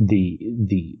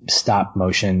stop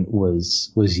motion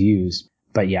was used.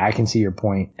 But yeah, I can see your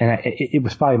point. And it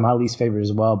was probably my least favorite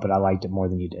as well, but I liked it more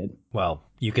than you did. Well,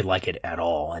 you could like it at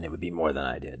all, and it would be more than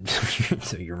I did.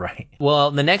 So you're right.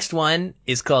 Well, the next one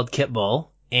is called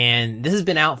Kitbull, and this has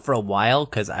been out for a while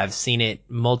because I've seen it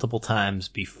multiple times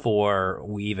before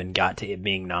we even got to it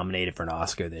being nominated for an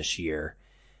Oscar this year.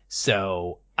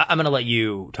 So I'm going to let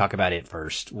you talk about it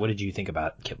first. What did you think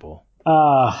about Kitbull?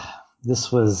 This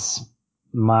was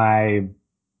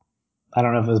I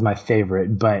don't know if it was my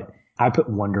favorite, but I put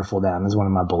wonderful down as one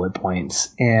of my bullet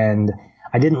points. And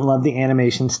I didn't love the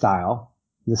animation style.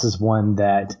 This is one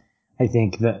that I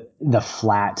think the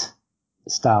flat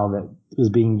style that was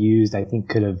being used, I think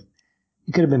could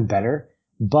have been better.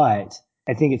 But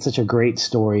I think it's such a great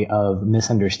story of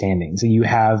misunderstandings. You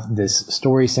have this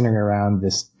story centering around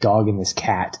this dog and this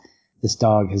cat. This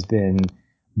dog has been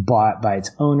bought by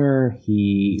its owner.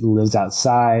 He lives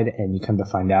outside, and you come to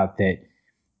find out that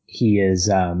he is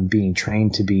being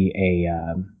trained to be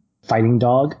a fighting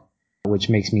dog, which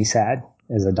makes me sad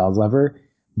as a dog lover.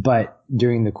 But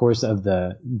during the course of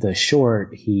the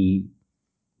short, he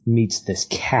meets this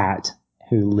cat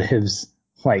who lives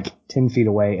like 10 feet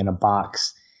away in a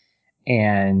box.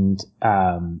 And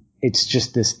it's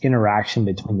just this interaction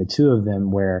between the two of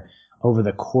them where over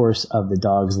the course of the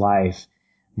dog's life,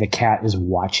 the cat is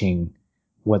watching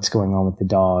what's going on with the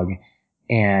dog.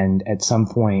 And at some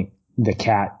point, the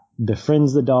cat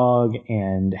befriends the dog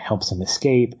and helps him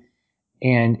escape.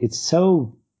 And it's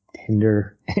so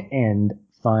tender and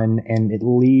fun, and it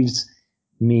leaves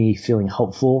me feeling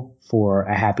hopeful for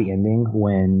a happy ending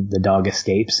when the dog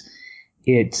escapes.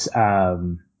 It's a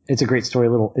great story.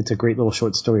 It's a great little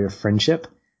short story of friendship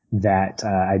that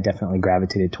I definitely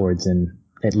gravitated towards, and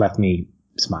it left me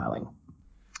smiling.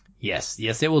 Yes,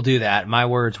 it will do that. My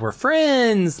words were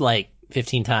friends like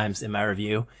 15 times in my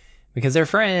review because they're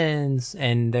friends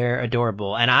and they're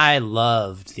adorable. And I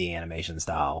loved the animation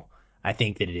style. I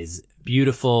think that it is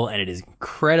beautiful and it is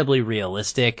incredibly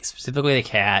realistic, specifically the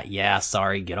cat. Yeah,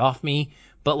 sorry, get off me.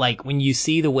 But like when you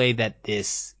see the way that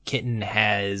this kitten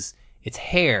has its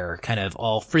hair kind of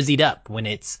all frizzied up when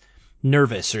it's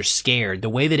nervous or scared, the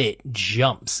way that it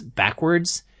jumps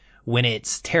backwards when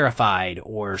it's terrified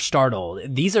or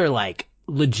startled, these are like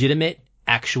legitimate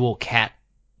actual cat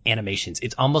animations.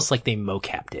 It's almost like they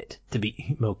mocaped it.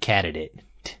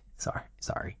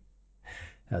 Sorry.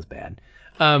 That was bad.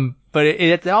 But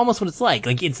it's almost what it's like.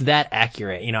 Like it's that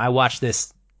accurate. You know, I watch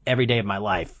this every day of my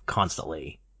life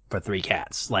constantly for three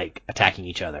cats, like attacking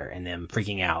each other and them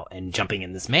freaking out and jumping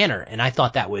in this manner. And I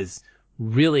thought that was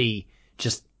really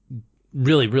just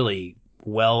really, really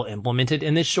well implemented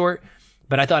in this short.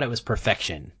 But I thought it was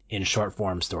perfection in short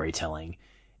form storytelling.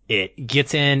 It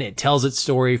gets in, it tells its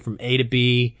story from A to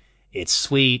B. It's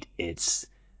sweet. It's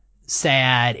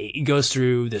sad. It goes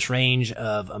through this range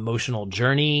of emotional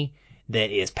journey that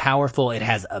is powerful. It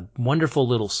has a wonderful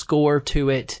little score to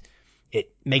it.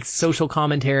 It makes social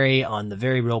commentary on the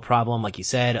very real problem, like you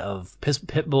said, of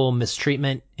pit bull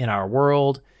mistreatment in our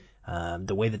world.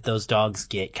 The way that those dogs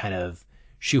get kind of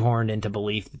shoehorned into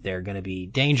belief that they're going to be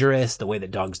dangerous, the way that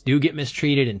dogs do get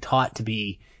mistreated and taught to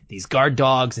be these guard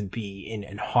dogs and be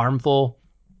and harmful,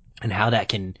 and how that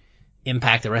can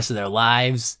impact the rest of their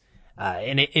lives.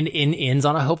 And it ends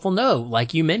on a hopeful note,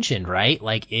 like you mentioned, right?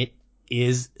 Like it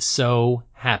is so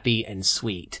happy and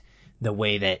sweet the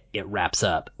way that it wraps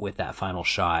up with that final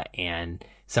shot. And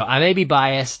so I may be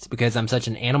biased because I'm such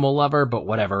an animal lover, but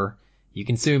whatever. You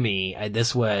can sue me.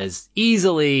 This was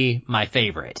easily my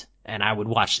favorite, and I would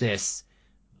watch this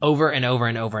over and over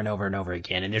and over and over and over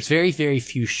again. And there's very, very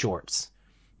few shorts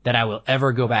that I will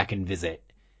ever go back and visit.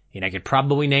 And I could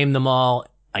probably name them all,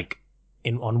 like,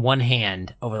 on one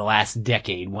hand over the last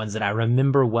decade, ones that I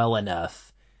remember well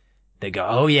enough that go,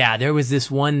 oh yeah, there was this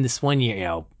one year, you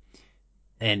know,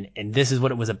 and this is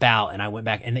what it was about. And I went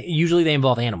back, and usually they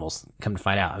involve animals. Come to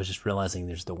find out, I was just realizing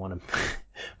there's the one,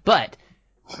 but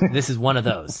this is one of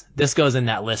those. This goes in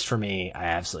that list for me. I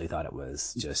absolutely thought it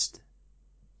was just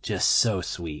so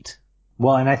sweet.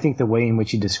 Well, and I think the way in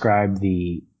which you describe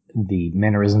the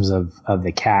mannerisms of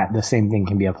the cat, the same thing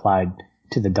can be applied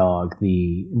to the dog,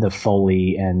 the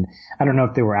Foley, and I don't know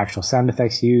if there were actual sound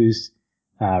effects used,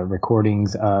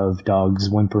 recordings of dogs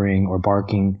whimpering or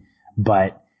barking,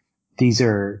 but these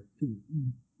are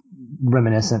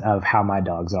reminiscent of how my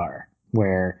dogs are,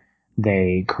 where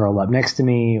they curl up next to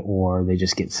me or they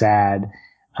just get sad.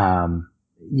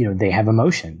 They have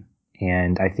emotion.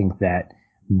 And I think that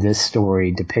this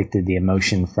story depicted the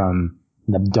emotion from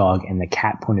the dog and the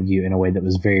cat point of view in a way that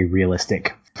was very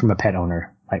realistic from a pet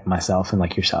owner like myself and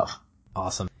like yourself.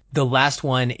 Awesome. The last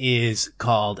one is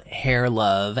called Hair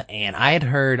Love, and I had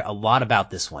heard a lot about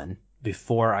this one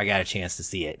before I got a chance to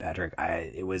see it, Patrick.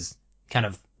 It was kind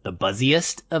of the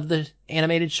buzziest of the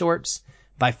animated shorts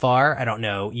by far. I don't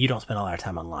know. You don't spend a lot of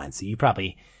time online, so you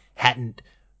probably hadn't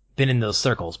been in those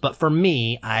circles. But for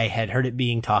me, I had heard it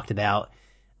being talked about.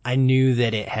 I knew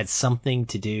that it had something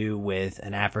to do with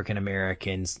an African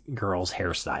American girl's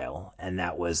hairstyle, and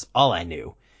that was all I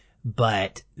knew.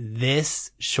 But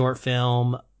this short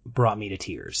film brought me to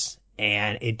tears,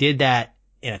 and it did that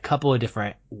in a couple of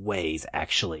different ways,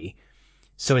 actually.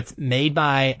 So it's made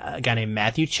by a guy named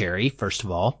Matthew Cherry, first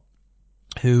of all,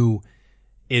 who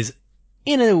is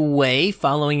in a way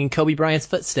following in Kobe Bryant's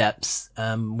footsteps,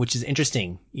 which is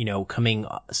interesting, coming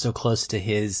so close to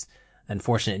his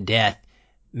unfortunate death.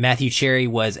 Matthew Cherry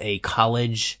was a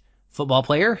college football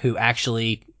player who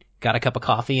actually got a cup of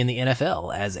coffee in the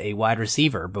NFL as a wide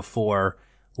receiver before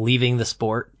leaving the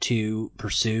sport to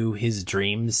pursue his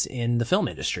dreams in the film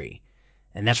industry.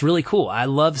 And that's really cool. I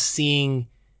love seeing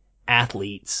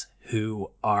athletes who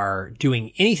are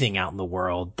doing anything out in the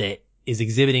world that is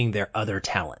exhibiting their other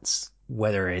talents,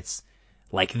 whether it's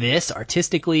like this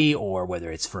artistically or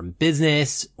whether it's from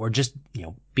business or just,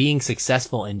 being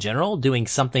successful in general, doing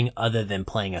something other than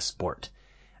playing a sport.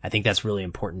 I think that's really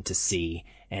important to see.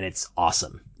 And it's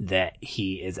awesome that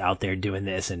he is out there doing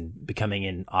this and becoming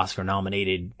an Oscar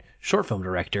nominated short film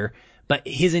director. But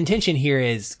his intention here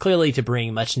is clearly to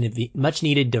bring much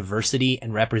needed diversity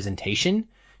and representation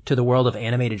to the world of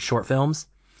animated short films.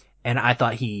 And I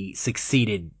thought he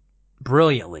succeeded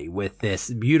brilliantly with this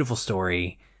beautiful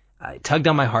story. It tugged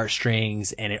on my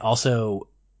heartstrings, and it also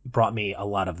brought me a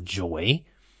lot of joy.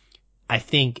 I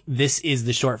think this is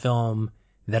the short film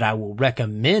that I will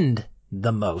recommend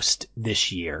the most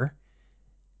this year.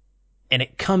 And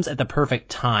it comes at the perfect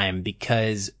time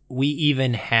because we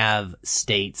even have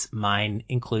states, mine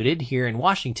included, here in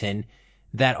Washington,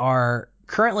 that are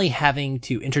currently having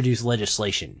to introduce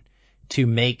legislation to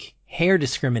make hair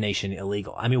discrimination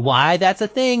illegal. I mean, why that's a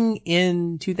thing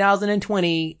in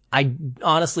 2020, I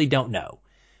honestly don't know,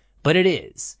 but it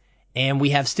is. And we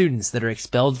have students that are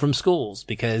expelled from schools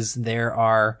because there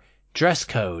are dress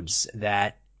codes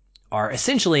that are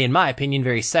essentially, in my opinion,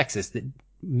 very sexist,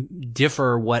 that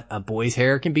differ what a boy's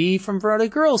hair can be from what a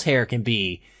girl's hair can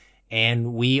be.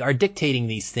 And we are dictating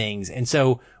these things. And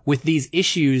so with these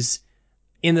issues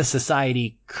in the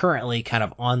society currently kind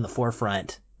of on the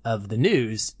forefront of the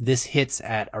news, this hits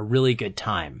at a really good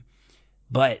time.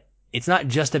 But it's not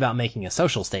just about making a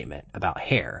social statement about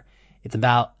hair. It's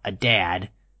about a dad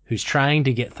who's trying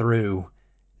to get through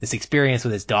this experience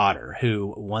with his daughter,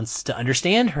 who wants to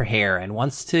understand her hair and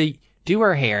wants to do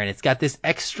her hair. And it's got this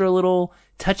extra little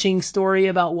touching story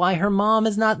about why her mom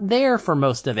is not there for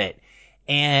most of it.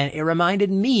 And it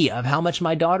reminded me of how much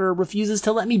my daughter refuses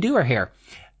to let me do her hair.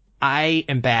 I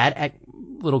am bad at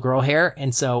little girl hair,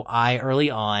 and so I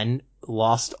early on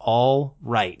lost all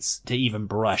rights to even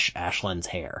brush Ashlyn's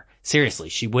hair. Seriously,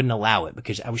 she wouldn't allow it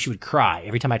because she would cry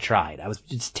every time I tried.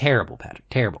 It's terrible, Patrick,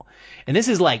 terrible. And this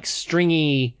is like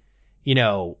stringy,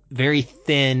 very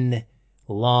thin,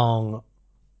 long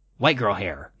white girl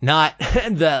hair, not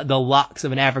the locks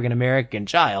of an African American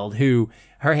child who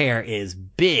her hair is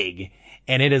big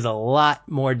and it is a lot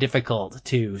more difficult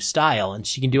to style, and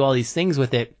she can do all these things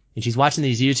with it. and she's watching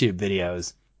these YouTube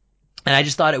videos. And I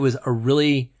just thought it was a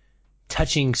really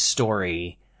touching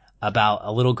story about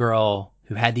a little girl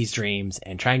who had these dreams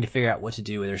and trying to figure out what to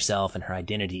do with herself and her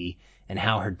identity, and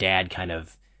how her dad kind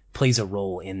of plays a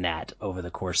role in that over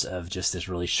the course of just this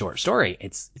really short story.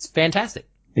 It's fantastic.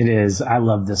 It is. I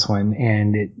love this one,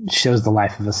 and it shows the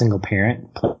life of a single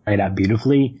parent played out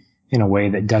beautifully in a way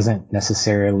that doesn't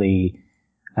necessarily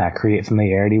create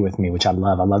familiarity with me, which I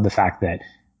love. I love the fact that,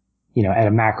 you know, at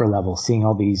a macro level, seeing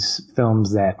all these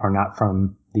films that are not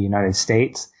from the United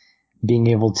States, being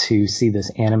able to see this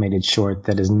animated short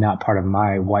that is not part of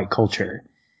my white culture,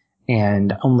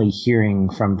 and only hearing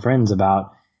from friends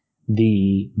about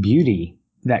the beauty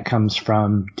that comes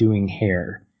from doing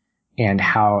hair and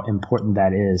how important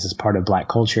that is as part of Black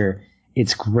culture.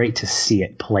 It's great to see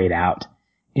it played out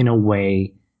in a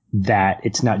way that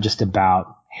it's not just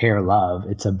about hair love.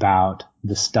 It's about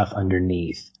the stuff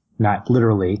underneath, not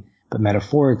literally, but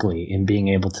metaphorically, in being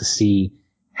able to see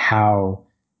how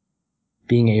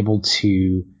being able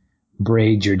to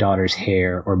braid your daughter's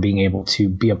hair or being able to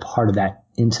be a part of that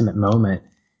intimate moment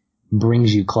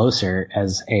brings you closer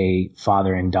as a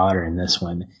father and daughter in this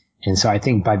one. And so I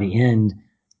think by the end,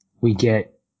 we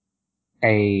get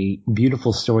a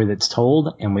beautiful story that's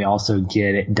told, and we also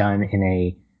get it done in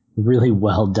a really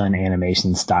well done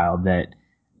animation style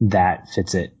that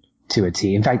fits it to a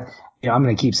T. In fact, you know, I'm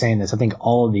going to keep saying this. I think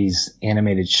all of these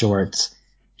animated shorts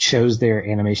chose their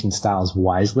animation styles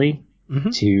wisely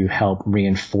to help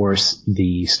reinforce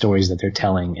the stories that they're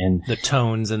telling and the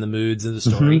tones and the moods of the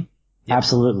story. Yep.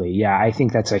 Absolutely. Yeah. I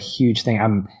think that's a huge thing.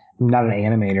 I'm not an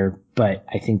animator, but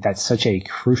I think that's such a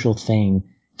crucial thing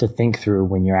to think through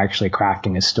when you're actually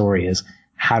crafting a story, is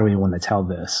how do we want to tell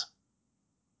this?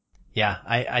 Yeah,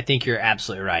 I think you're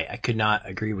absolutely right. I could not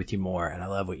agree with you more, and I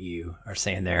love what you are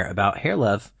saying there about hair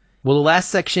love. Well, the last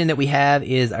section that we have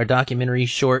is our documentary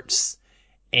shorts,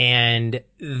 and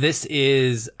this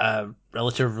is a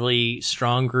relatively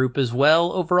strong group as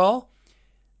well overall.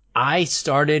 I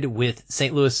started with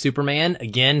St. Louis Superman,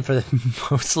 again, for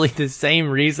mostly the same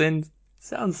reason.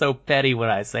 Sounds so petty when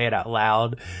I say it out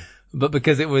loud, but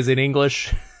because it was in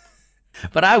English.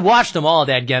 But I watched them all,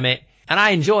 dadgummit, and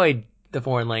I enjoyed the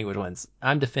foreign language ones.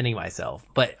 I'm defending myself,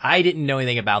 but I didn't know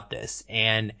anything about this,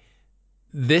 and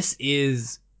this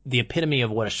is the epitome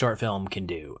of what a short film can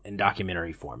do in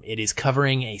documentary form. It is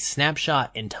covering a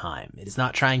snapshot in time. It is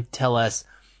not trying to tell us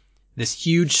this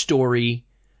huge story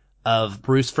of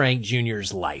Bruce Frank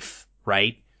Jr.'s life,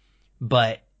 right?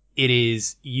 But it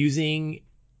is using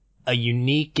a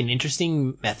unique and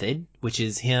interesting method, which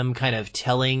is him kind of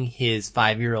telling his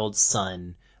 5-year-old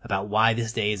son about why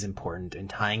this day is important and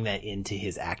tying that into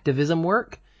his activism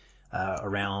work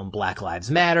around Black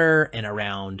Lives Matter and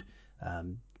around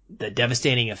the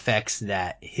devastating effects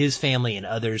that his family and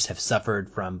others have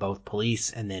suffered from both police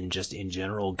and then just in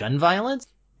general gun violence.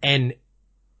 And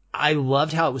I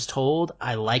loved how it was told.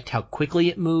 I liked how quickly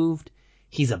it moved.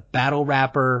 He's a battle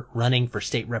rapper running for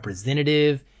state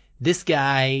representative. This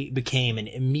guy became an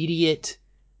immediate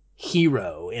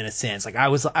hero in a sense. Like I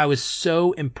was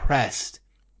so impressed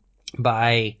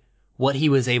by what he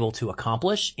was able to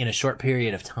accomplish in a short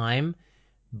period of time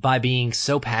by being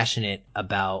so passionate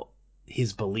about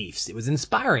his beliefs. It was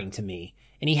inspiring to me,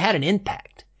 and he had an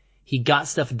impact. He got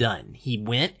stuff done. He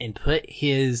went and put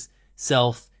his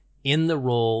self in the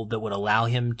role that would allow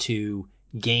him to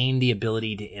gain the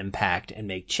ability to impact and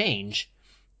make change.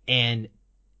 And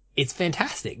it's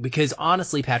fantastic because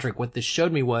honestly, Patrick, what this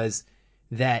showed me was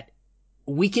that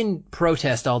we can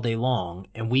protest all day long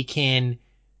and we can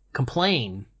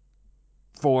complain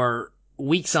for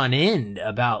weeks on end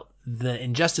about the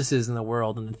injustices in the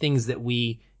world and the things that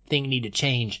we think need to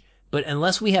change. But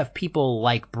unless we have people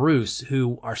like Bruce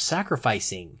who are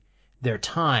sacrificing their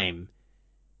time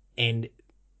and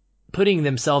putting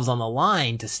themselves on the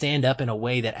line to stand up in a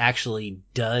way that actually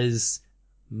does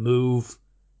move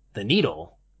the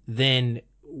needle, then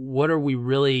what are we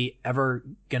really ever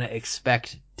going to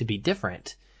expect to be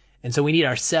different? And so we need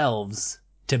ourselves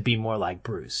to be more like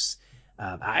Bruce.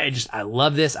 I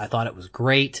love this. I thought it was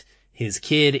great. His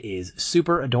kid is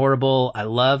super adorable. I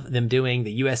love them doing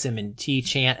the USMNT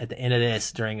chant at the end of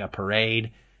this during a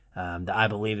parade. The I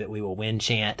believe that we will win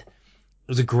chant. It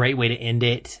was a great way to end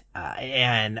it.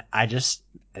 And I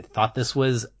thought this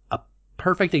was a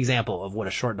perfect example of what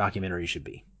a short documentary should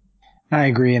be. I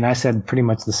agree. And I said pretty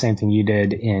much the same thing you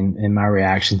did in my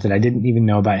reactions, that I didn't even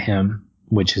know about him,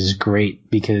 which is great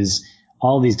because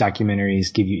all these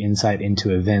documentaries give you insight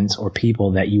into events or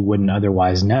people that you wouldn't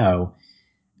otherwise know,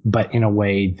 but in a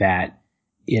way that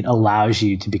it allows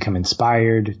you to become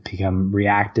inspired, become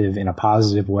reactive in a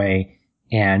positive way.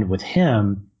 And with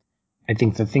him, I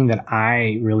think the thing that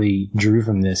I really drew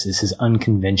from this is his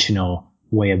unconventional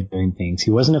way of doing things.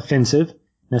 He wasn't offensive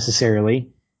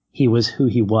necessarily. He was who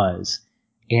he was,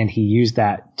 and he used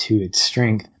that to its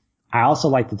strength. I also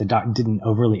like that the doc didn't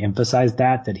overly emphasize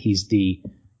that he's the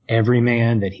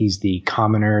everyman, that he's the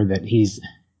commoner, he's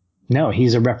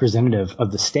a representative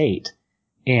of the state,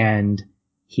 and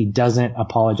he doesn't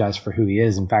apologize for who he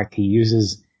is. In fact, he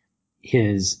uses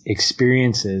his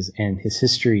experiences and his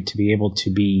history to be able to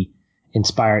be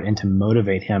inspired and to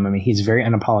motivate him. I mean, he's very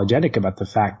unapologetic about the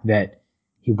fact that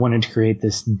he wanted to create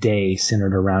this day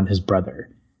centered around his brother,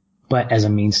 but as a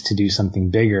means to do something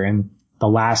bigger. And the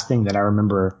last thing that I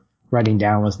remember writing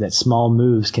down was that small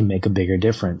moves can make a bigger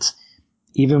difference.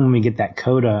 Even when we get that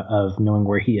coda of knowing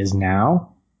where he is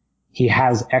now, he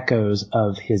has echoes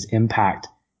of his impact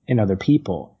in other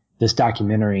people. This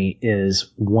documentary is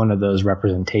one of those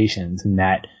representations, in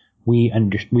that we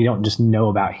don't just know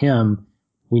about him,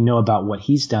 we know about what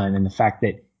he's done, and the fact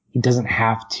that he doesn't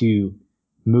have to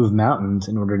move mountains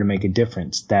in order to make a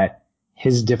difference, that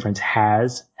his difference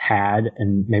has had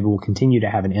and maybe will continue to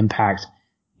have an impact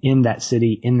in that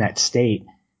city, in that state,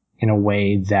 in a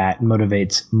way that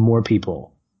motivates more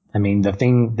people. I mean, the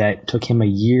thing that took him a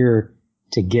year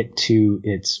to get to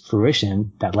its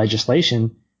fruition, that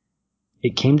legislation,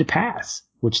 it came to pass,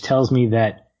 which tells me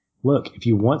that, look, if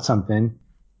you want something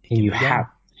and you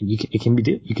can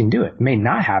do it. It may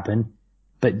not happen,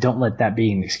 but don't let that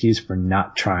be an excuse for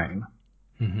not trying.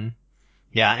 Mm-hmm.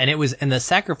 Yeah. And the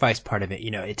sacrifice part of it,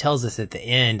 it tells us at the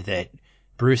end that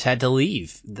Bruce had to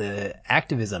leave the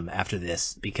activism after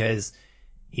this because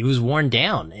he was worn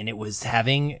down and it was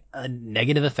having a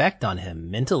negative effect on him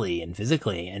mentally and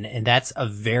physically. And that's a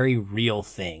very real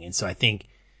thing. And so I think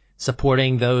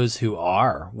supporting those who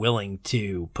are willing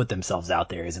to put themselves out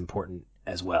there is important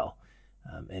as well.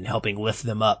 And helping lift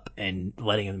them up and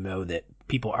letting them know that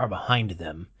people are behind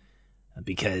them,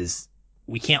 because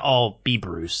we can't all be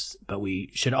Bruce, but we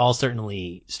should all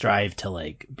certainly strive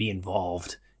to be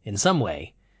involved in some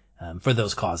way, for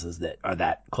those causes that are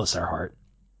that close to our heart.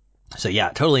 So yeah,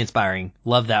 totally inspiring.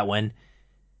 Love that one.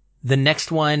 The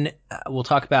next one we'll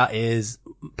talk about is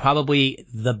probably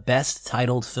the best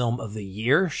titled film of the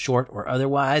year, short or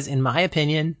otherwise, in my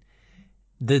opinion.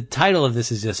 The title of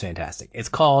this is just fantastic. It's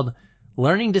called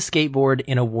Learning to Skateboard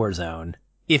in a War Zone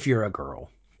If You're a Girl.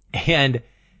 And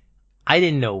I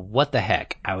didn't know what the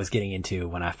heck I was getting into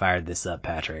when I fired this up,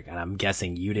 Patrick, and I'm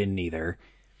guessing you didn't either.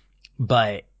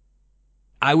 But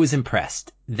I was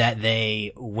impressed that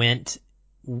they went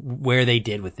where they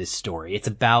did with this story. It's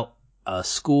about a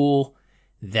school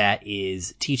that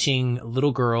is teaching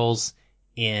little girls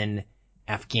in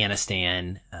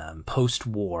Afghanistan,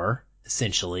 post-war,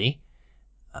 essentially.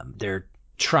 They're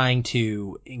trying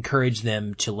to encourage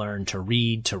them to learn to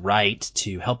read, to write,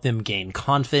 to help them gain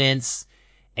confidence,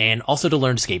 and also to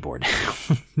learn to skateboard.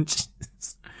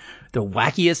 The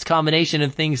wackiest combination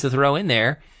of things to throw in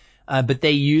there. But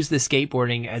they use the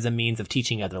skateboarding as a means of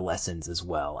teaching other lessons as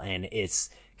well. And it's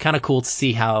kind of cool to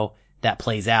see how that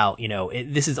plays out.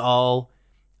 This is all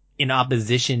in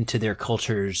opposition to their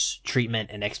culture's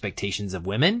treatment and expectations of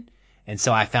women. And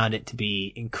so I found it to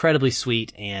be incredibly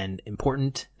sweet and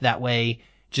important that way.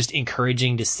 Just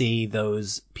encouraging to see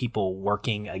those people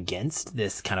working against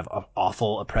this kind of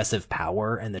awful oppressive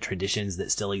power and the traditions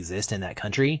that still exist in that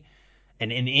country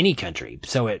and in any country.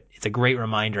 So it's a great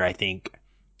reminder, I think,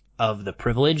 of the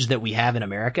privilege that we have in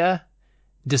America,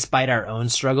 despite our own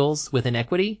struggles with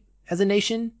inequity as a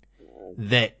nation,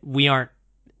 that we aren't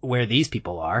where these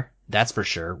people are. That's for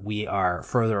sure. We are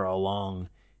further along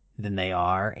than they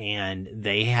are, and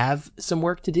they have some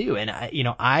work to do. And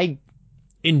I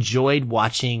enjoyed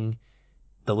watching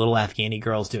the little Afghani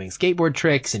girls doing skateboard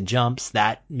tricks and jumps.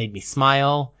 That made me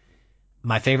smile.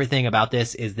 My favorite thing about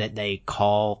this is that they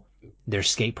call their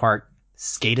skate park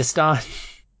Skateistan,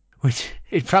 which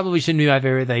it probably shouldn't be my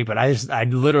favorite thing, but I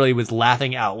literally was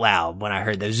laughing out loud when I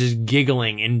heard that. I was just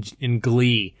giggling in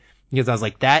glee, because I was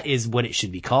like, that is what it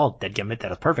should be called. That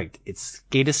was perfect. It's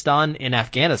Skateistan in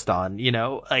Afghanistan,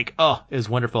 it was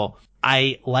wonderful.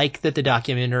 I like that the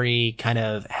documentary kind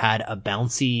of had a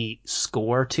bouncy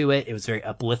score to it. It was very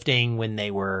uplifting when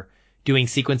they were doing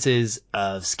sequences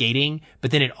of skating, but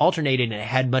then it alternated and it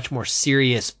had much more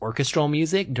serious orchestral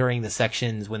music during the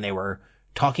sections when they were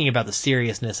talking about the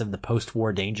seriousness of the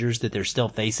post-war dangers that they're still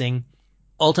facing.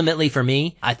 Ultimately, for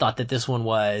me, I thought that this one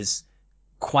was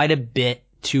quite a bit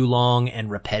too long and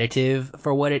repetitive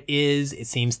for what it is. It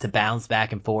seems to bounce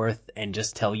back and forth and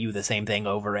just tell you the same thing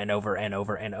over and over and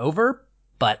over and over.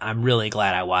 But I'm really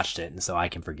glad I watched it, and so I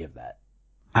can forgive that.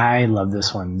 I love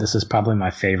this one. This is probably my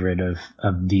favorite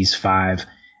of these five.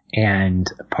 And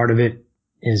part of it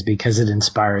is because it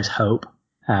inspires hope.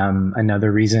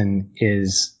 Another reason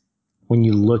is when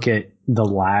you look at the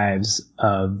lives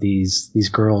of these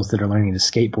girls that are learning to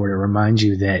skateboard, it reminds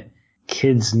you that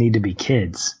kids need to be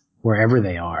kids wherever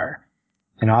they are.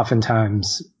 And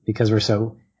oftentimes, because we're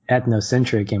so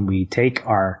ethnocentric and we take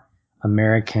our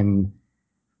American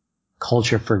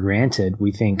culture for granted,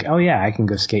 we think, oh yeah, I can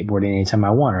go skateboard anytime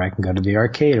I want, or I can go to the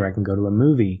arcade, or I can go to a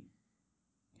movie.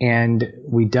 And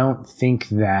we don't think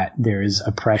that there's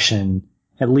oppression,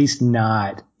 at least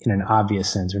not in an obvious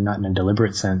sense or not in a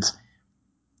deliberate sense.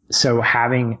 So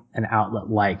having an outlet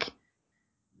like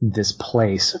this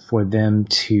place for them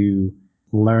to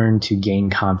learn to gain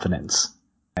confidence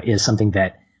is something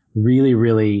that really,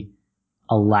 really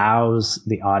allows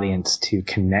the audience to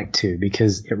connect to,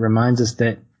 because it reminds us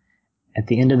that at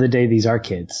the end of the day, these are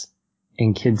kids,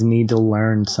 and kids need to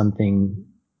learn something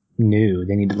new.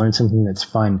 They need to learn something that's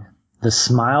fun. The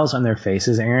smiles on their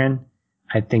faces, Aaron,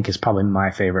 I think is probably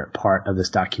my favorite part of this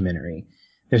documentary.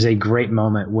 There's a great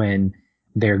moment when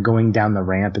they're going down the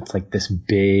ramp. It's like this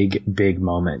big, big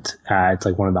moment. It's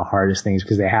like one of the hardest things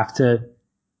because they have to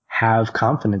have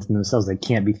confidence in themselves. They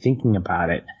can't be thinking about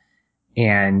it.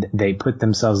 And they put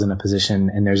themselves in a position.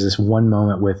 And there's this one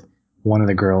moment with one of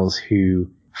the girls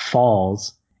who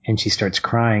falls and she starts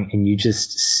crying. And you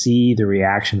just see the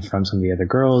reaction from some of the other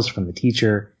girls, from the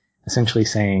teacher, essentially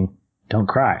saying, don't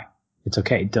cry. It's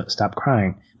okay. Don't stop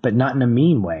crying, but not in a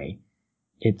mean way.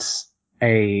 It's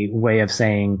a way of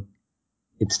saying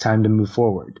it's time to move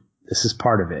forward. This is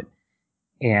part of it.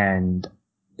 And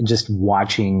just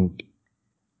watching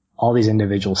all these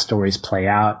individual stories play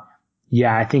out.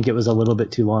 Yeah, I think it was a little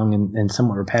bit too long and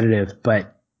somewhat repetitive,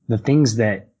 but the things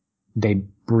that they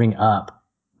bring up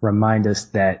remind us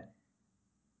that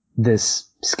this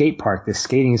skate park, this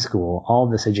skating school, all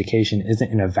this education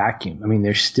isn't in a vacuum. I mean,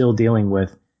 they're still dealing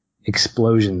with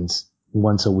explosions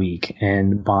once a week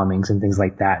and bombings and things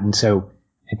like that. And so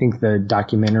I think the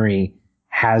documentary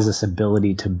has this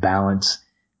ability to balance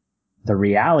the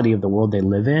reality of the world they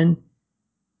live in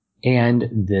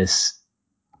and this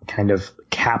kind of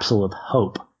capsule of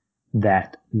hope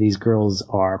that these girls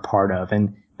are part of.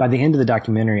 And by the end of the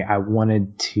documentary, I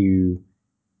wanted to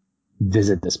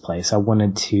visit this place. I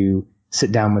wanted to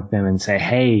sit down with them and say,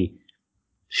 hey,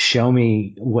 show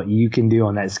me what you can do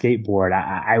on that skateboard.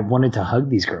 I wanted to hug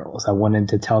these girls. I wanted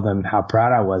to tell them how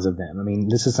proud I was of them. I mean,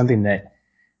 this is something that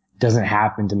doesn't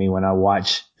happen to me when I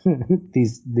watch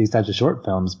these types of short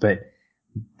films, but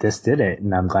this did it,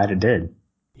 and I'm glad it did.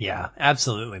 Yeah,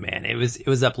 absolutely, man. It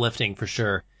was uplifting for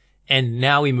sure. And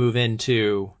now we move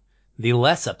into the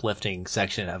less uplifting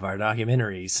section of our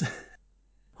documentaries.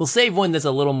 We'll save one that's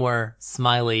a little more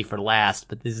smiley for last,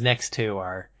 but these next two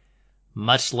are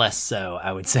much less so,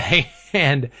 I would say.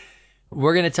 And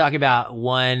we're going to talk about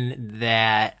one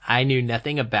that I knew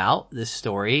nothing about, this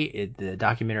story. The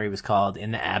documentary was called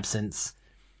In the Absence.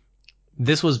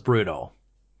 This was brutal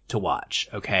to watch,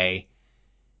 okay?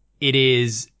 It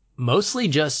is mostly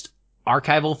just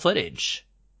archival footage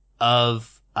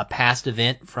of a past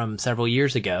event from several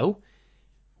years ago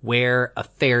where a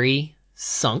ferry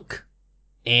sunk.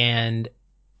 And,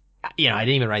 I didn't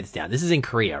even write this down. This is in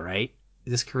Korea, right?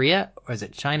 Is this Korea or is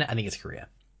it China? I think it's Korea.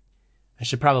 I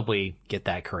should probably get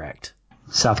that correct.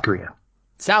 South Korea.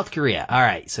 South Korea. All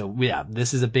right. So yeah,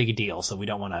 this is a big deal. So we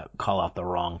don't want to call out the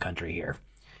wrong country here.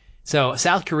 So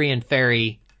South Korean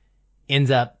ferry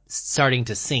ends up starting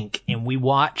to sink, and we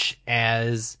watch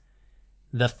as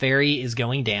the ferry is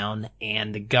going down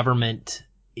and the government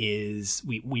is,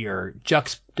 we are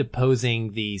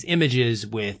juxtaposing these images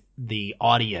with the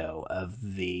audio of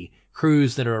the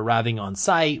crews that are arriving on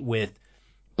site with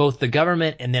both the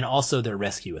government and then also their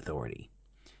rescue authority.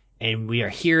 And we are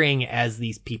hearing as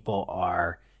these people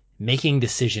are making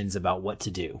decisions about what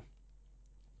to do,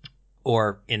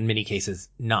 or in many cases,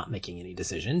 not making any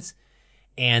decisions.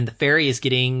 And the ferry is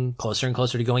getting closer and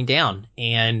closer to going down.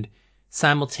 And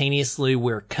simultaneously,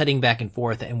 we're cutting back and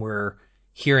forth and we're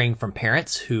hearing from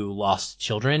parents who lost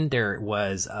children. There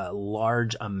was a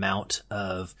large amount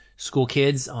of school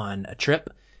kids on a trip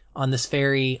on this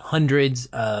ferry. Hundreds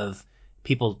of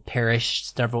people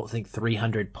perished. Several, I think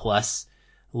 300 plus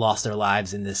lost their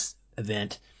lives in this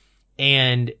event.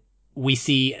 And we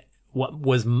see what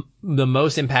was the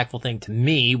most impactful thing to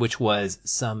me, which was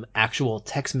some actual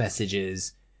text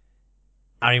messages.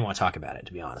 I don't even want to talk about it,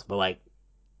 to be honest, but like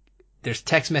there's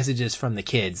text messages from the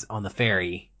kids on the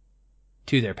ferry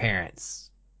to their parents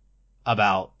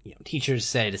about, teachers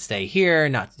say to stay here,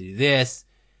 not to do this.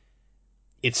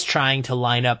 It's trying to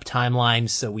line up timelines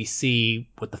so we see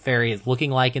what the ferry is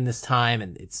looking like in this time,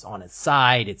 and it's on its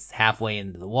side, it's halfway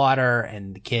into the water,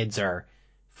 and the kids are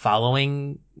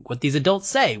following what these adults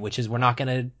say, which is we're not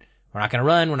gonna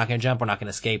run, we're not gonna jump, we're not gonna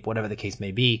escape, whatever the case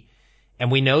may be.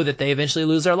 And we know that they eventually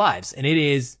lose their lives, and it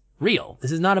is real.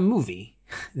 This is not a movie.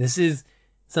 This is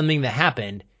something that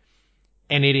happened,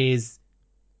 and it is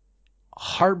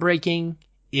heartbreaking.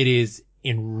 It is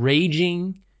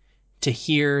enraging to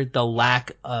hear the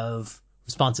lack of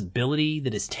responsibility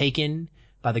that is taken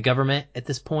by the government at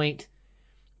this point.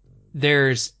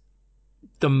 There's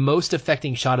the most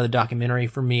affecting shot of the documentary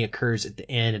for me occurs at the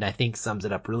end, and I think sums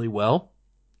it up really well,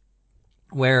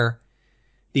 where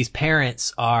these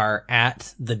parents are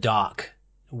at the dock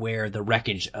where the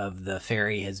wreckage of the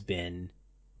ferry has been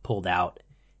pulled out,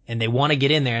 and they want to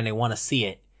get in there and they want to see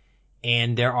it.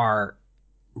 And there are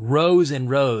rows and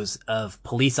rows of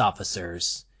police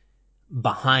officers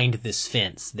behind this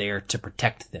fence there to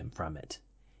protect them from it.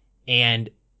 And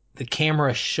the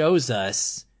camera shows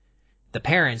us the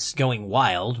parents going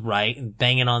wild, right? And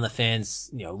banging on the fence,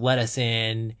 let us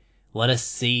in, let us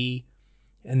see.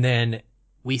 And then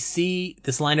we see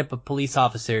this lineup of police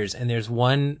officers, and there's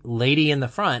one lady in the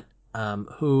front,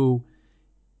 who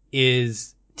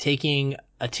is taking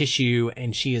a tissue,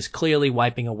 and she is clearly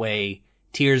wiping away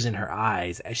tears in her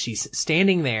eyes as she's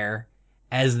standing there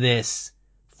as this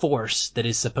force that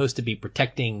is supposed to be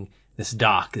protecting this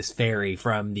dock, this ferry,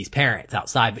 from these parents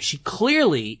outside. But she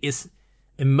clearly is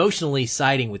emotionally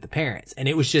siding with the parents. And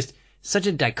it was just such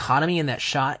a dichotomy in that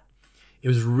shot. It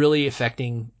was really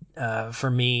affecting for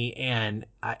me, and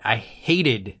I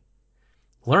hated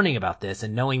learning about this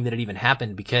and knowing that it even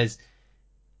happened, because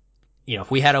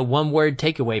if we had a one word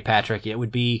takeaway, Patrick, it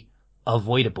would be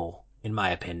avoidable, in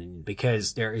my opinion,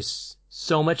 because there is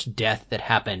so much death that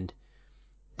happened.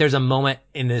 There's a moment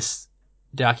in this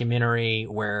documentary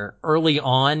where early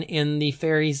on in the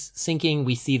ferry's sinking,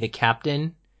 we see the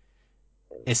captain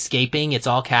escaping. It's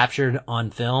all captured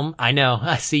on film. I know.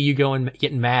 I see you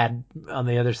getting mad on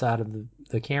the other side of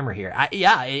the camera here.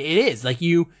 It is like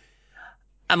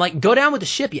I'm like, go down with the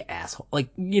ship, you asshole. Like,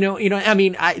 I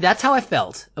mean, that's how I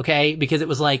felt. Okay. Because it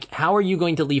was like, how are you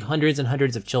going to leave hundreds and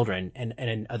hundreds of children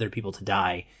and other people to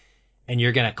die? And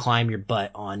you're going to climb your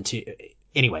butt onto,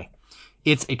 anyway,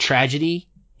 it's a tragedy,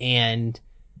 and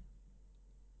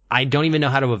I don't even know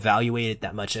how to evaluate it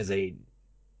that much as a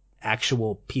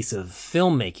actual piece of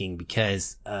filmmaking,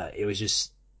 because it was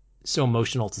just so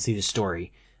emotional to see the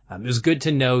story. It was good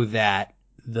to know that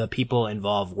the people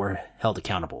involved were held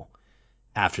accountable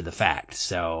after the fact.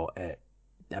 So,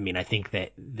 I think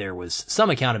that there was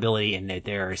some accountability, and that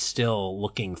they're still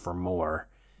looking for more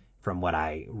from what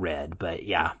I read. But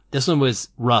yeah, this one was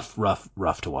rough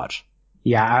to watch.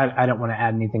 Yeah, I don't want to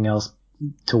add anything else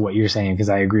to what you're saying, because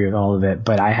I agree with all of it.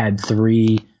 But I had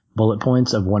 3 bullet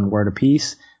points of one word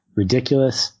apiece: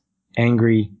 ridiculous,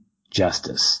 angry,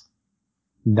 justice.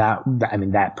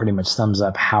 That pretty much sums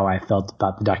up how I felt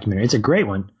about the documentary. It's a great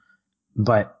one,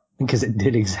 but because it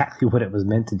did exactly what it was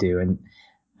meant to do. And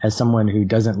as someone who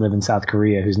doesn't live in South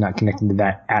Korea, who's not connected to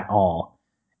that at all,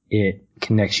 it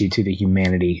connects you to the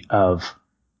humanity of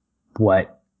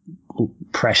what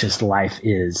precious life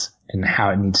is and how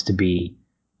it needs to be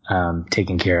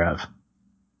taken care of.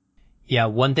 Yeah,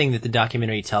 one thing that the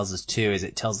documentary tells us too is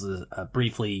it tells us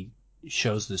briefly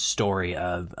shows the story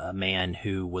of a man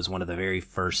who was one of the very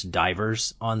first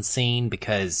divers on scene,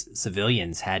 because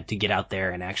civilians had to get out there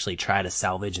and actually try to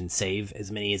salvage and save as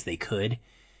many as they could.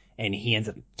 And he ends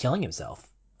up killing himself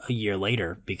a year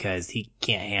later because he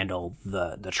can't handle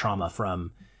the trauma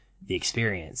from the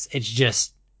experience.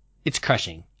 It's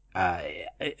crushing.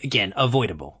 Again,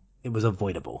 avoidable. It was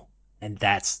avoidable. And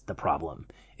that's the problem.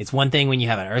 It's one thing when you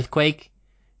have an earthquake.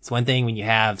 It's one thing when you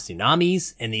have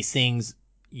tsunamis and these things.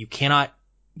 You cannot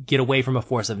get away from a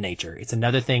force of nature. It's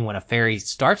another thing when a ferry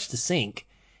starts to sink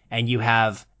and you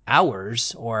have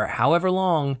hours or however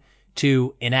long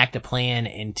to enact a plan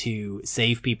and to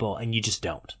save people, and you just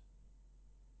don't,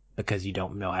 because you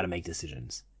don't know how to make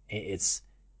decisions. It's,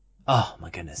 oh my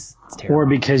goodness, it's terrible. Or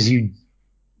because you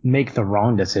make the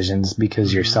wrong decisions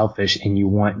because you're selfish and you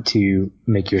want to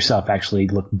make yourself actually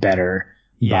look better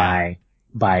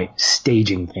by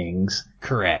staging things.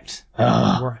 Correct.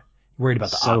 We're worried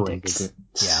about the optics.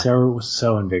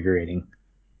 So invigorating.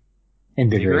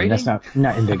 Invigorating. That's not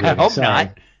invigorating. I hope Sorry.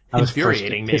 not.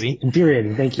 Infuriating, maybe.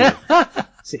 Infuriating. Thank you.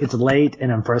 It's late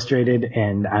and I'm frustrated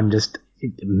and I'm just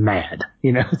mad.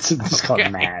 It's just called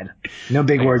mad. No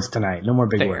big words tonight. No more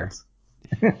big words.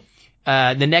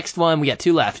 The next one, we got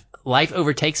 2 left. Life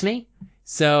Overtakes Me.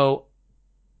 So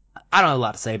I don't have a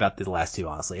lot to say about the last 2,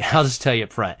 honestly. I'll just tell you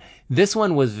up front. This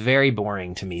one was very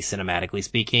boring to me, cinematically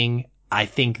speaking. I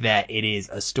think that it is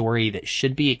a story that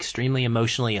should be extremely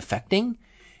emotionally affecting.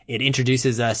 It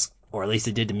introduces us, or at least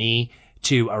it did to me,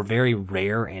 to a very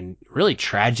rare and really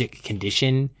tragic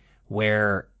condition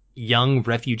where young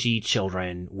refugee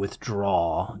children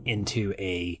withdraw into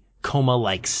a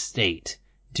coma-like state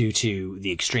due to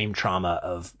the extreme trauma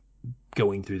of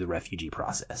going through the refugee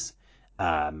process.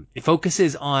 It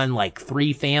focuses on like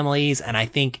 3 families, and I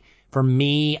think for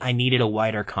me, I needed a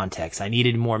wider context. I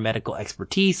needed more medical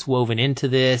expertise woven into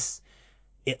this.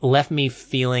 It left me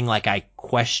feeling like I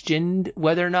questioned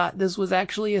whether or not this was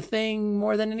actually a thing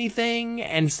more than anything,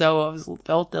 and so I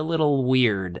felt a little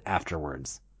weird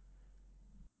afterwards.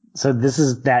 So this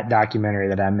is that documentary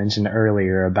that I mentioned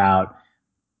earlier about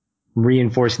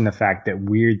reinforcing the fact that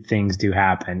weird things do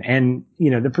happen. And,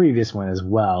 the previous one as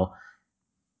well.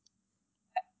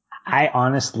 I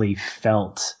honestly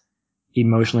felt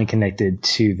emotionally connected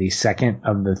to the second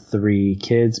of the 3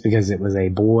 kids because it was a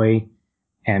boy,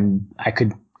 and I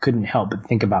couldn't help but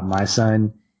think about my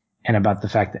son and about the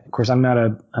fact that, of course, I'm not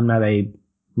a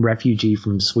refugee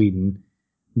from Sweden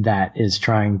that is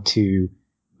trying to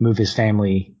move his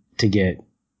family to get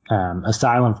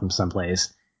asylum from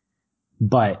someplace.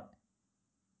 But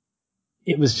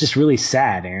it was just really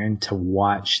sad, Aaron, to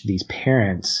watch these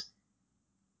parents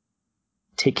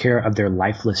take care of their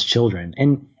lifeless children.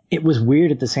 And it was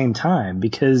weird at the same time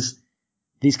because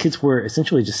these kids were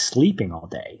essentially just sleeping all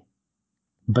day,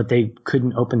 but they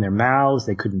couldn't open their mouths.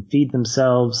 They couldn't feed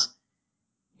themselves.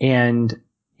 And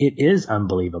it is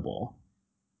unbelievable.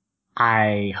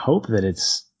 I hope that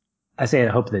it's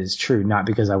true, not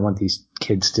because I want these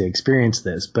kids to experience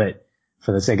this, but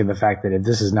for the sake of the fact that if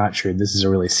this is not true, this is a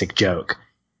really sick joke.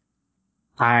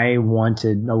 I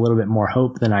wanted a little bit more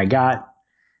hope than I got.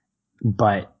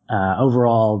 But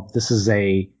overall,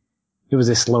 it was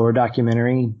a slower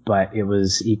documentary, but it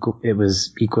was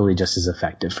equally just as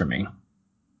effective for me.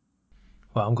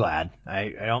 Well, I'm glad.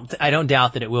 I don't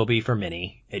doubt that it will be for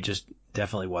many. It just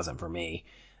definitely wasn't for me.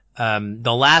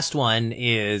 The last one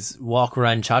is Walk,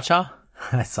 Run, Cha-Cha.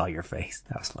 I saw your face.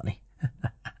 That was funny.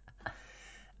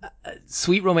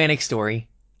 Sweet romantic story.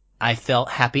 I felt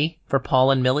happy for Paul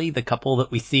and Millie, the couple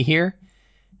that we see here.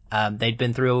 They'd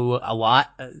been through a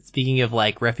lot, speaking of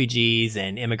like refugees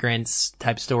and immigrants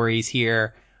type stories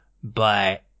here,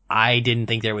 but I didn't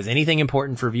think there was anything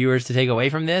important for viewers to take away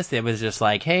from this. It was just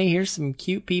like, hey, here's some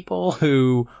cute people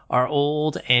who are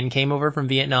old and came over from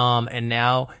Vietnam and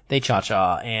now they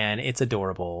cha-cha and it's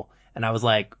adorable. And I was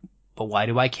like, but why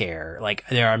do I care? Like,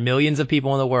 there are millions of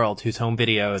people in the world whose home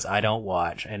videos I don't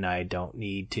watch and I don't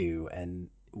need to. And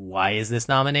why is this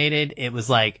nominated? It was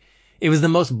the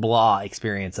most blah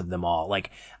experience of them all.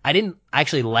 Like, I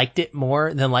actually liked it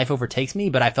more than Life Overtakes Me,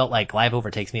 but I felt like Life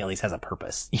Overtakes Me at least has a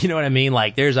purpose. You know what I mean?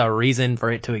 Like, there's a reason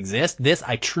for it to exist. This,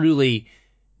 I truly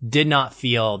did not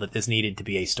feel that this needed to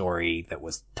be a story that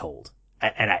was told.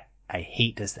 And I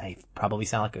hate this. I probably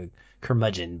sound like a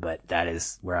curmudgeon, but that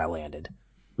is where I landed.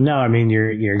 No, I mean,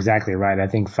 you're exactly right. I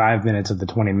think 5 minutes of the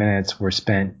 20 minutes were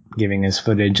spent giving us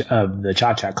footage of the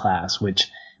cha-cha class, which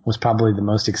was probably the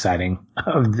most exciting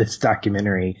of this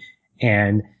documentary.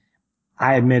 And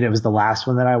I admit it was the last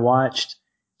one that I watched,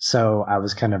 so I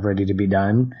was kind of ready to be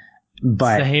done.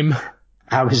 But Same.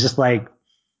 I was just like,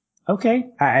 okay,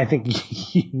 I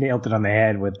think you nailed it on the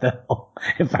head with the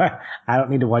I don't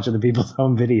need to watch other people's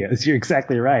home videos. You're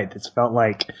exactly right. This felt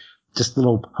like just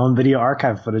little home video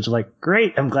archive footage. Like,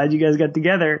 great, I'm glad you guys got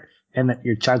together and that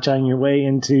you're cha-chaing your way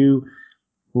into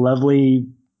lovely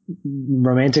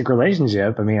romantic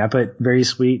relationship. I mean, I put very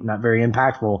sweet, not very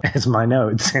impactful as my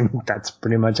notes, and that's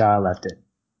pretty much how I left it.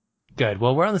 Good.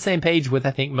 Well, we're on the same page with,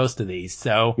 I think, most of these.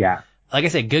 So, yeah, like I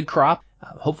said, good crop.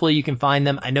 Hopefully you can find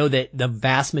them. I know that the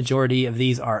vast majority of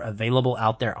these are available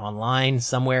out there online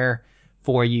somewhere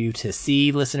for you to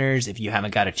see, listeners, if you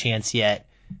haven't got a chance yet.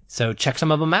 So check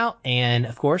some of them out. And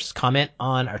of course, comment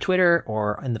on our Twitter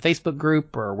or in the Facebook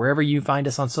group or wherever you find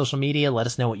us on social media. Let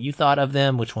us know what you thought of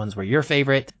them. Which ones were your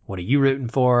favorite? What are you rooting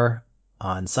for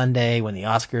on Sunday when the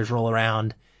Oscars roll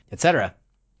around, etc.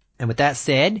 And with that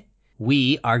said,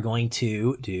 we are going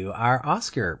to do our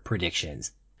Oscar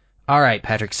predictions. All right,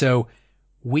 Patrick. So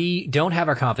we don't have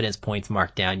our confidence points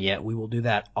marked down yet. We will do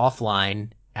that offline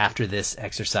after this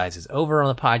exercise is over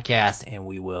on the podcast, and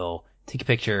we will take a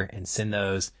picture and send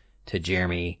those to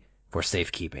Jeremy for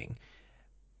safekeeping.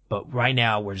 But right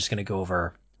now, we're just going to go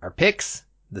over our picks.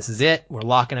 This is it. We're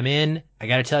locking them in. I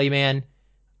got to tell you, man,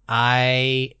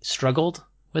 I struggled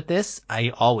with this. I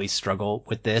always struggle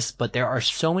with this, but there are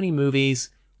so many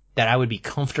movies that I would be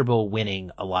comfortable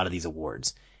winning a lot of these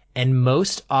awards. And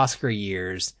most Oscar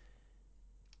years,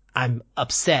 I'm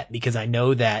upset because I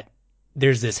know that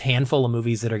there's this handful of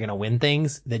movies that are going to win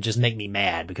things that just make me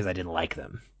mad because I didn't like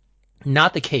them.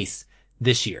 Not the case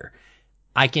this year.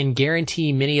 I can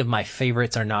guarantee many of my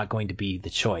favorites are not going to be the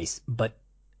choice, but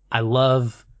I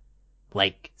love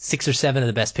like 6 or 7 of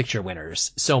the best picture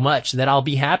winners so much that I'll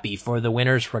be happy for the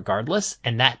winners regardless.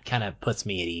 And that kind of puts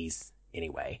me at ease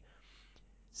anyway.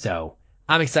 So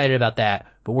I'm excited about that,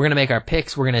 but we're going to make our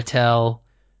picks. We're going to tell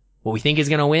what we think is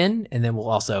going to win. And then we'll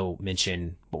also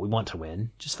mention what we want to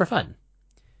win just for fun.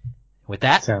 With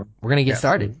that, we're going to get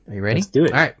started. Are you ready? Let's do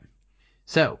it. All right.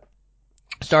 So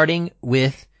starting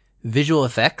with visual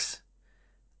effects,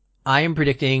 I am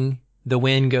predicting the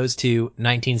win goes to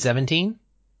 1917.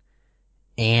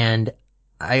 And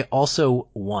I also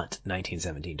want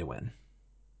 1917 to win.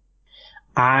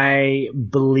 I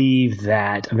believe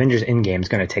that Avengers Endgame is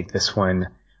going to take this one,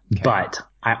 but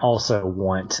I also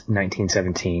want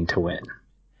 1917 to win.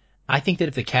 I think that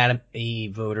if the Academy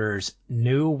voters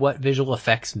knew what visual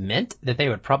effects meant, that they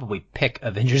would probably pick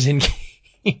Avengers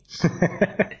Endgame.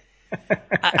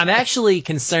 I'm actually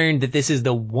concerned that this is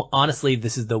the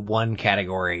one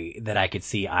category that I could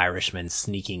see Irishman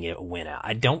sneaking a win out.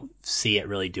 I don't see it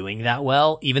really doing that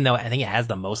well, even though I think it has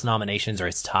the most nominations or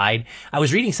it's tied. I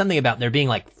was reading something about there being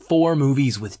like 4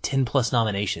 movies with 10 plus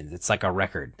nominations. It's like a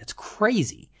record. It's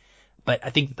crazy. But I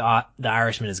think the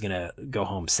Irishman is going to go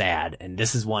home sad. And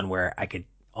this is one where I could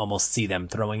almost see them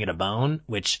throwing it a bone,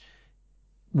 which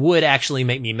would actually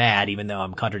make me mad, even though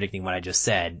I'm contradicting what I just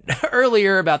said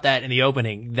earlier about that in the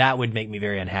opening. That would make me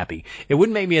very unhappy. It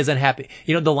wouldn't make me as unhappy.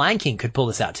 You know, The Lion King could pull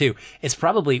this out too.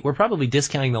 We're probably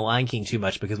discounting The Lion King too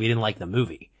much because we didn't like the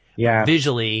movie. Yeah.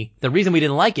 Visually, the reason we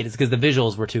didn't like it is because the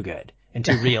visuals were too good and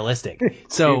too realistic.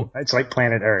 So it's like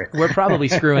Planet Earth. We're probably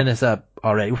screwing this up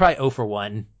already. We're probably 0 for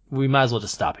 1. We might as well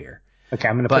just stop here. Okay,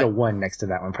 I'm going to put a 1 next to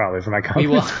that one probably for my confidence.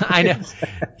 We will. I know.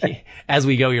 As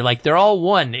we go, you're like, they're all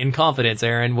 1 in confidence,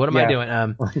 Aaron. What am I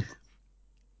doing?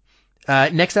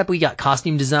 Next up, we got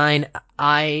costume design.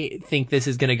 I think this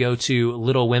is going to go to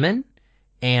Little Women,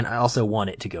 and I also want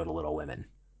it to go to Little Women.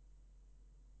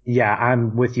 Yeah,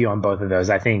 I'm with you on both of those.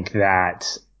 I think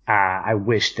that I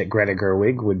wish that Greta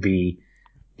Gerwig would be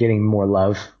getting more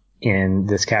love in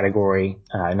this category,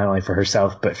 not only for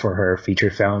herself, but for her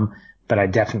feature film. But I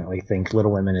definitely think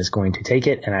Little Women is going to take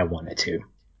it, and I want it to.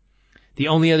 The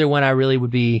only other one I really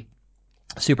would be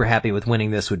super happy with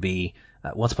winning this would be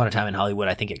Once Upon a Time in Hollywood.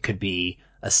 I think it could be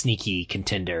a sneaky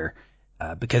contender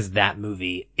because that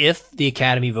movie, if the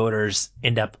Academy voters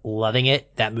end up loving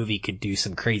it, that movie could do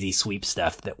some crazy sweep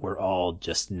stuff that we're all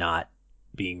just not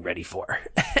being ready for.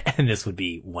 And this would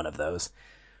be one of those.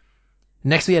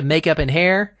 Next, we have makeup and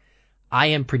hair. I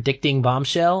am predicting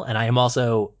Bombshell, and I am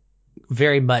also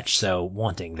very much so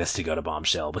wanting this to go to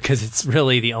Bombshell because it's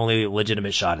really the only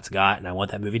legitimate shot it's got, and I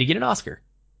want that movie to get an Oscar.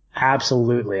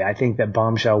 Absolutely. I think that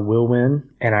Bombshell will win,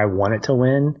 and I want it to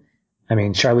win. I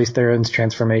mean, Charlize Theron's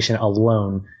transformation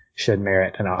alone should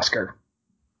merit an Oscar.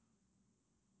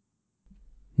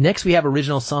 Next, we have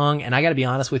original song, and I gotta be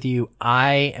honest with you,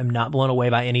 I am not blown away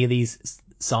by any of these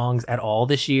songs at all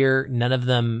this year. None of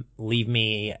them leave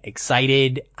me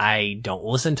excited. I don't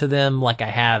listen to them like I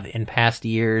have in past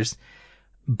years,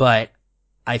 but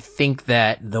I think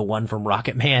that the one from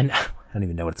Rocket Man, I don't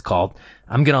even know what it's called.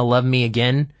 I'm Gonna Love Me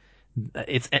Again.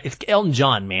 It's Elton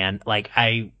John, man. Like,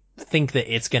 I think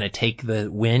that it's gonna take the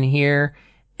win here.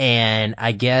 And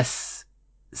I guess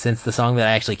since the song that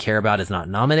I actually care about is not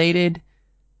nominated,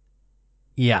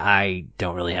 yeah, I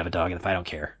don't really have a dog in the fight. I don't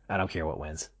care. I don't care what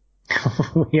wins.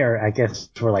 We are, I guess,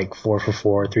 we're like 4 for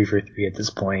 4, 3 for 3 at this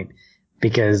point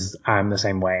because I'm the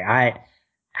same way. I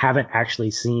haven't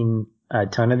actually seen a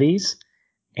ton of these,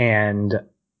 and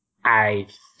I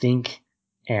think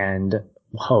and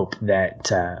hope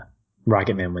that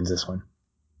Rocket Man wins this one.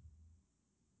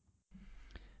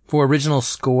 For original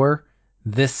score,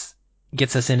 this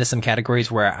gets us into some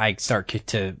categories where I start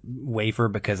to waver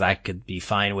because I could be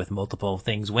fine with multiple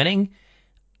things winning.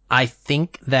 I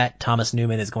think that Thomas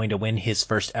Newman is going to win his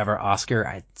first ever Oscar.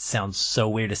 It sounds so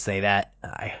weird to say that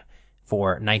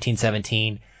for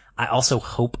 1917. I also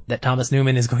hope that Thomas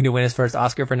Newman is going to win his first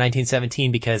Oscar for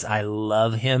 1917 because I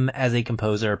love him as a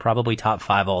composer, probably top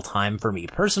 5 all time for me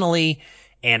personally.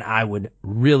 And I would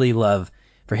really love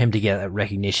for him to get that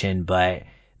recognition, but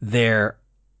there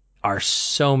are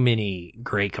so many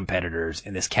great competitors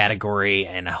in this category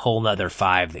and a whole nother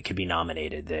 5 that could be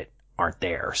nominated that aren't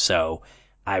there. So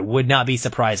I would not be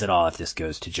surprised at all if this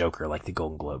goes to Joker like the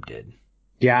Golden Globe did.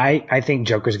 Yeah, I think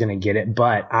Joker's going to get it,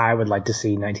 but I would like to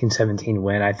see 1917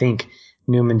 win. I think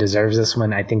Newman deserves this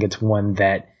one. I think it's one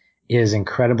that is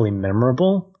incredibly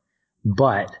memorable,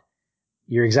 but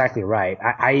you're exactly right.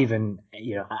 I even,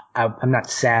 I'm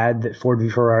not sad that Ford v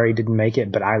Ferrari didn't make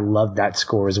it, but I loved that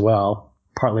score as well,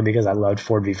 partly because I loved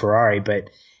Ford v Ferrari,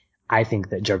 but I think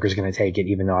that Joker's going to take it,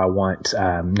 even though I want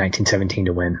 1917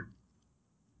 to win.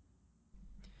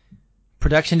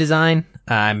 Production design,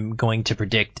 I'm going to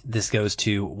predict this goes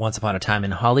to Once Upon a Time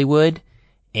in Hollywood,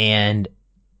 and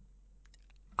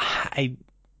I'm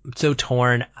so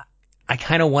torn. I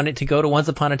kind of want it to go to Once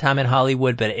Upon a Time in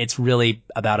Hollywood, but it's really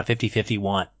about a 50-50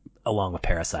 want along with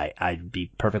Parasite. I'd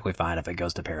be perfectly fine if it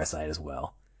goes to Parasite as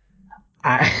well.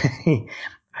 I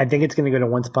think it's going to go to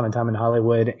Once Upon a Time in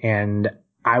Hollywood, and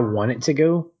I want it to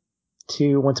go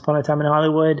to Once Upon a Time in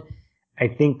Hollywood. I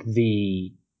think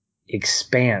the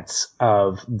expanse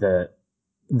of the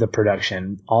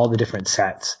production, all the different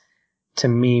sets, to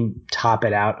me top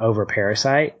it out over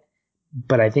Parasite.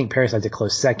 But I think Parasite's a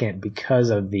close second because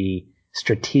of the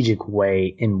strategic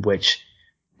way in which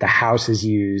the house is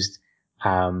used,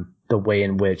 the way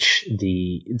in which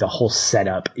the whole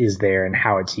setup is there and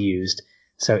how it's used.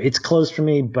 So it's close for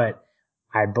me, but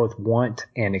I both want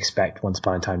and expect Once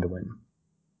Upon a Time to win.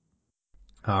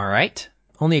 All right.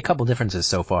 Only a couple differences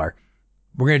so far.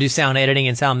 We're going to do sound editing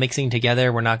and sound mixing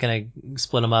together. We're not going to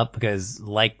split them up because,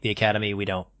 like the Academy, we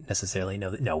don't necessarily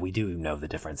know. No, we do know the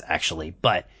difference, actually,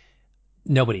 but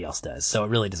nobody else does, so it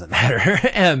really doesn't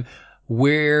matter.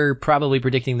 We're probably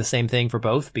predicting the same thing for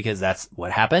both because that's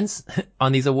what happens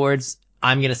on these awards.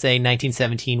 I'm going to say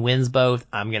 1917 wins both.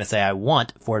 I'm going to say I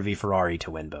want Ford v Ferrari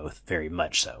to win both, very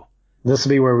much so. This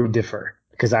will be where we differ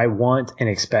because I want and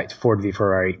expect Ford v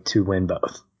Ferrari to win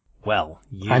both. Well,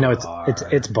 I know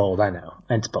it's bold. I know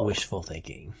it's bold. Wishful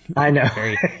thinking. I know.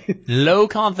 Very low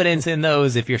confidence in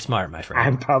those if you're smart, my friend.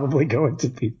 I'm probably going to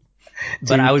be.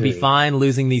 But I would be fine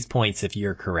losing these points if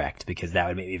you're correct, because that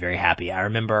would make me very happy. I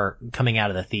remember coming out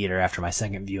of the theater after my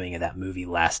second viewing of that movie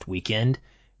last weekend,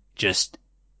 just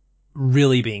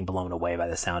really being blown away by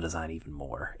the sound design even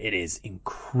more. It is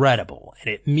incredible,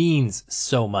 and it means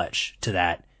so much to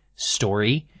that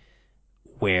story,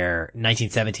 where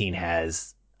 1917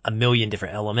 has a million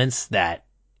different elements that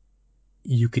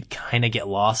you could kind of get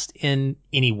lost in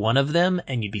any one of them,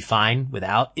 and you'd be fine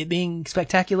without it being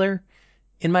spectacular,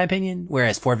 in my opinion,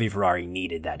 whereas Ford v Ferrari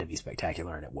needed that to be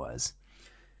spectacular, and it was.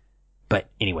 But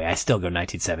anyway, I still go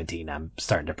 1917. I'm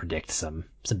starting to predict some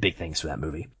big things for that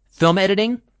movie. Film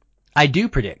editing, I do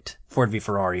predict Ford v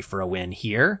Ferrari for a win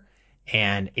here,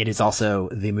 and it is also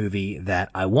the movie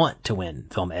that I want to win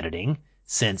film editing,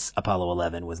 since Apollo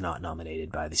 11 was not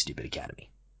nominated by the stupid Academy.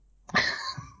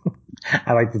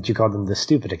 I like that you called them the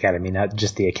stupid Academy, not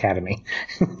just the Academy.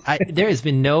 There has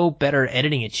been no better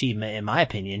editing achievement, in my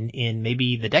opinion, in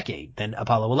maybe the decade than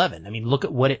Apollo 11. I mean, look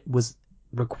at what it was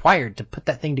required to put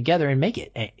that thing together and make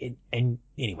it. And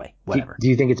anyway, whatever. Do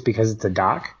you think it's because it's a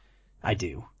doc? I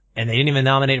do. And they didn't even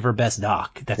nominate it for best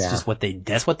doc. That's just what they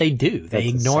do. They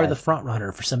ignore the front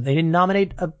runner for some. They didn't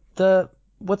nominate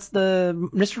what's the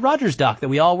Mr. Rogers doc that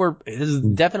we all were, this is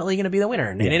definitely going to be the winner,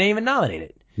 and they didn't even nominate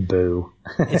it. Boo.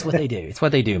 It's what they do. It's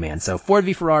what they do, man. So Ford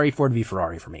v Ferrari for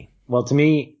me. Well, to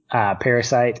me,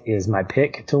 Parasite is my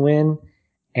pick to win,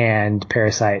 and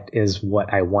Parasite is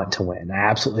what I want to win. I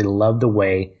absolutely love the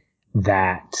way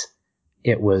that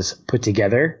it was put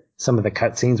together. Some of the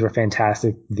cutscenes were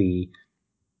fantastic. The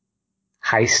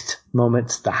heist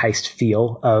moments, the heist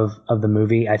feel of the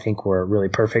movie, I think were really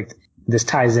perfect. This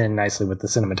ties in nicely with the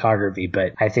cinematography,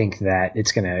 but I think that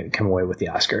it's going to come away with the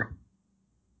Oscar.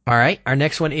 All right. Our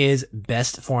next one is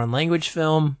Best Foreign Language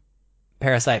Film.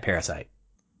 Parasite.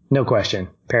 No question.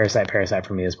 Parasite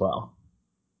for me as well.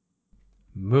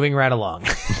 Moving right along.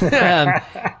 All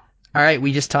right.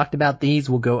 We just talked about these.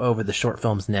 We'll go over the short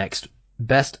films next.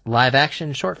 Best live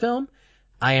action short film.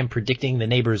 I am predicting The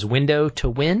Neighbor's Window to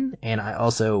win, and I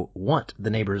also want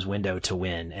The Neighbor's Window to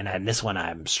win. And in this one,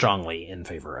 I'm strongly in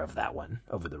favor of that one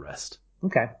over the rest.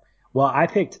 Okay. Well, I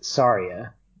picked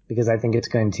Saria because I think it's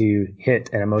going to hit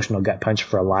an emotional gut punch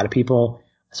for a lot of people.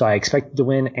 So I expect it to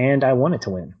win, and I want it to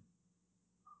win.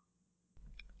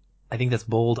 I think that's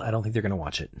bold. I don't think they're going to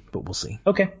watch it, but we'll see.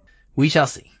 Okay. We shall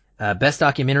see. Best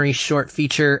documentary short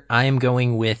feature. I am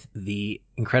going with the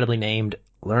incredibly named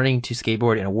Learning to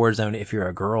Skateboard in a War Zone If You're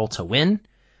a Girl to win,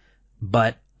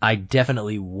 but I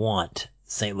definitely want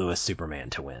St. Louis Superman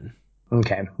to win.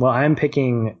 Okay. Well, I'm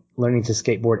picking Learning to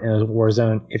Skateboard in a War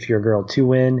Zone If You're a Girl to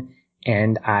win,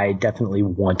 and I definitely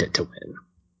want it to win.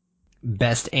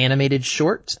 Best animated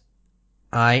short.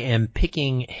 I am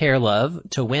picking Hair Love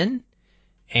to win,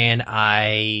 and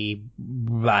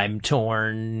I'm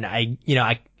torn. I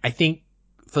think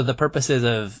for the purposes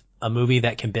of a movie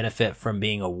that can benefit from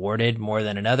being awarded more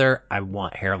than another, I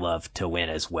want Hair Love to win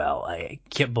as well.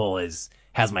 Kit Bull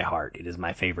has my heart. It is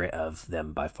my favorite of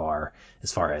them by far,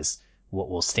 as far as what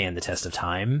will stand the test of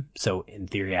time. So in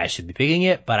theory, I should be picking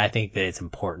it, but I think that it's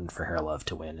important for Hair Love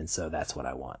to win, and so that's what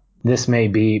I want. this may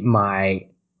be my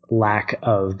lack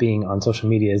of being on social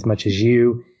media as much as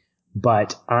you,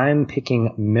 but I'm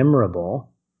picking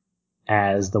Memorable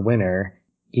as the winner,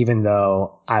 even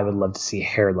though I would love to see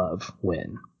Hair Love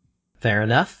win. Fair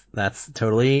enough. That's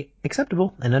totally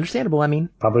acceptable and understandable. I mean,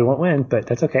 probably won't win, but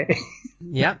that's okay.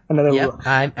 Yeah. another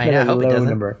I hope it doesn't.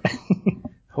 Number.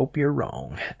 Hope you're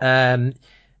wrong.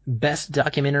 Best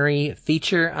documentary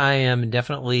feature, I am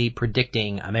definitely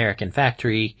predicting American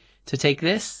Factory to take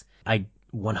this. I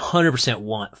 100%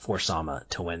 want For Sama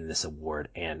to win this award,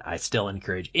 and I still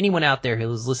encourage anyone out there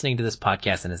who is listening to this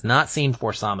podcast and has not seen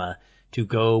For Sama to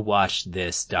go watch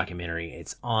this documentary.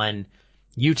 It's on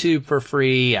YouTube for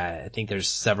free. I think there's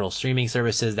several streaming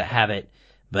services that have it,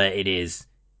 but it is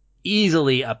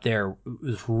easily up there,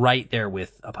 right there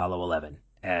with Apollo 11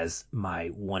 as my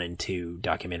 1 and 2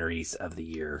 documentaries of the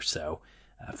year. So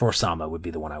For Sama would be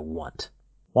the one I want.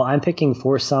 Well, I'm picking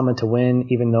For Sama to win,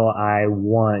 even though I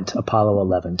want Apollo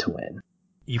 11 to win.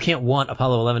 You can't want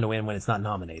Apollo 11 to win when it's not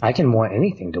nominated. I can want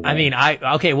anything to win. I mean,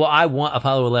 I want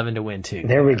Apollo 11 to win too.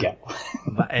 There we go.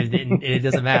 But it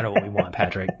doesn't matter what we want,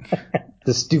 Patrick.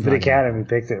 The stupid Academy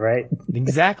picks it, right?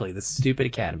 Exactly, the stupid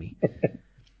Academy.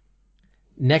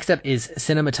 Next up is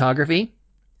cinematography.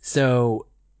 So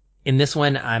in this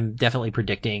one, I'm definitely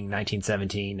predicting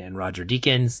 1917 and Roger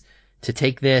Deakins to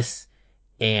take this,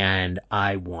 and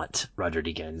I want Roger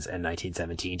Deakins and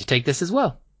 1917 to take this as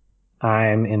well.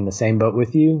 I'm in the same boat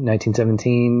with you.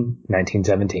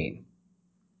 1917.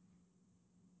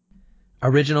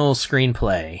 Original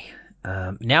screenplay.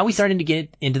 Now we're starting to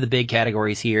get into the big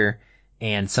categories here,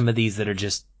 and some of these that are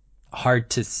just hard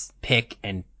to pick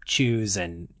and choose,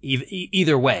 and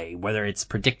either way, whether it's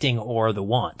predicting or the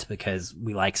want, because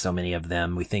we like so many of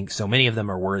them. We think so many of them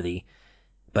are worthy.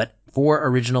 But for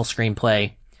original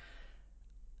screenplay,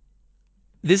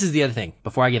 this is the other thing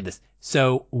before I give this.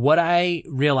 So what I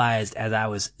realized as I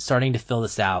was starting to fill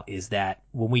this out is that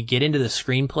when we get into the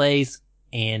screenplays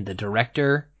and the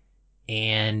director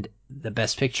and the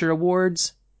Best Picture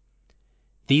awards,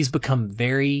 these become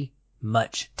very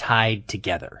much tied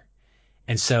together.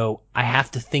 And so I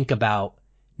have to think about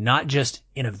not just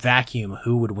in a vacuum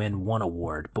who would win one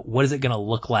award, but what is it going to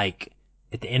look like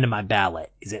at the end of my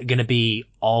ballot? Is it going to be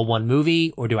all one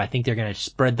movie, or do I think they're going to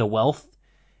spread the wealth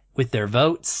with their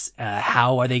votes?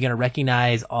 How are they going to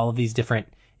recognize all of these different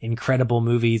incredible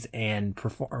movies and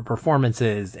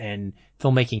performances and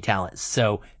filmmaking talents?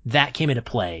 So that came into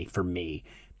play for me.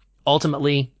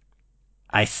 Ultimately,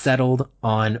 I settled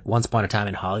on Once Upon a Time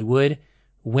in Hollywood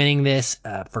winning this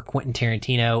for Quentin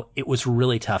Tarantino. It was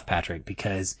really tough, Patrick,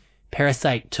 because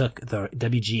Parasite took the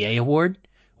WGA award,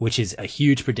 which is a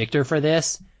huge predictor for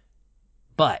this.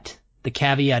 But the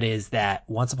caveat is that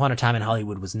Once Upon a Time in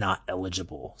Hollywood was not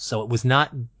eligible. So it was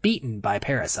not beaten by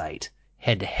Parasite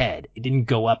head to head. It didn't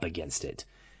go up against it.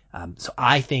 So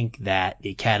I think that the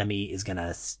Academy is going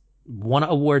to want to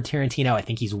award Tarantino. I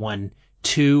think he's won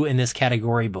 2 in this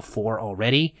category before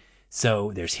already.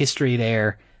 So there's history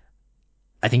there.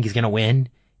 I think he's going to win.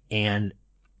 And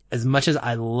as much as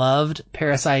I loved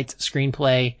Parasite's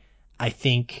screenplay, I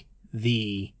think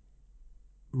the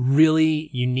really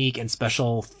unique and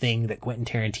special thing that Quentin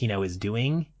Tarantino is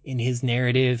doing in his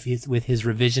narrative with his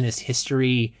revisionist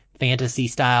history fantasy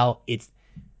style, it's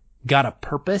got a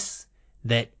purpose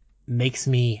that makes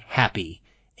me happy,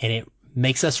 and it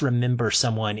makes us remember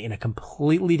someone in a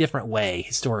completely different way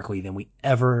historically than we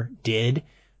ever did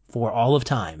for all of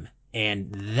time.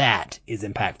 And that is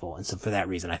impactful. And so for that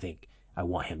reason, I think I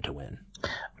want him to win. I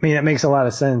mean, that makes a lot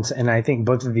of sense. And I think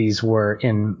both of these were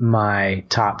in my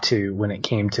top 2 when it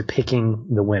came to picking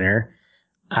the winner.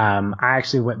 I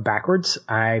actually went backwards.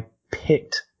 I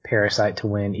picked Parasite to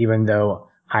win, even though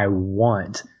I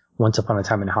want Once Upon a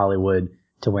Time in Hollywood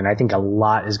to win. I think a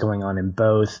lot is going on in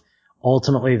both.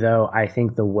 Ultimately, though, I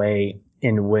think the way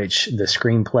in which the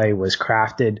screenplay was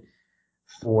crafted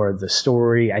for the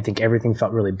story, I think everything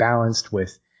felt really balanced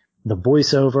with the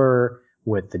voiceover,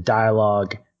 with the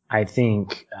dialogue. I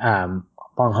think Bong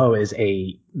Ho is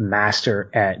a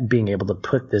master at being able to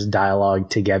put this dialogue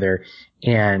together,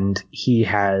 and he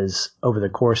has, over the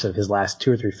course of his last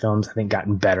 2 or 3 films, I think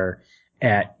gotten better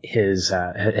at his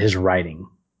writing.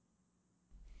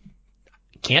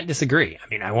 Can't disagree. I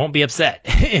mean, I won't be upset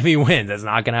if he wins. That's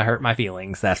not going to hurt my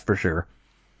feelings, that's for sure.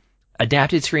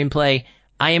 Adapted screenplay,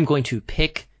 I am going to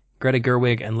pick Greta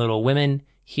Gerwig and Little Women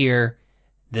here.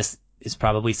 This is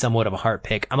probably somewhat of a hard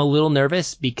pick. I'm a little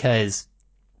nervous because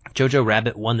Jojo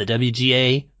Rabbit won the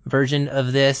WGA version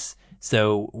of this.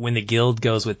 So when the Guild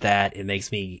goes with that, it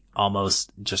makes me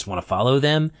almost just want to follow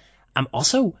them. I'm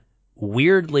also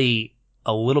weirdly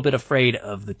a little bit afraid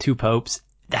of the Two Popes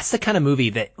that's the kind of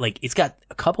movie that, like, it's got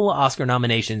a couple of Oscar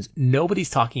nominations. Nobody's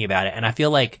talking about it. And I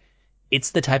feel like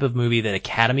it's the type of movie that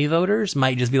Academy voters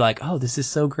might just be like, oh, this is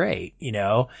so great.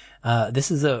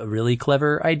 This is a really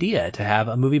clever idea to have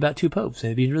a movie about two popes.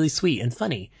 It'd be really sweet and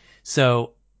funny.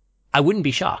 So I wouldn't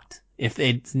be shocked if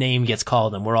its name gets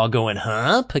called and we're all going,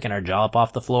 huh? Picking our jaw up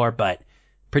off the floor, but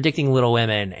predicting Little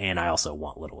Women, and I also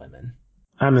want Little Women.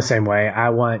 I'm the same way. I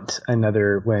want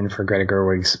another win for Greta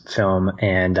Gerwig's film,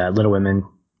 and Little Women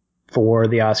for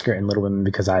the Oscar, and Little Women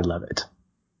because I love it.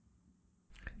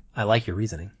 I like your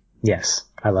reasoning. Yes,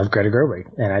 I love Greta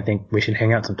Gerwig, and I think we should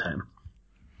hang out sometime.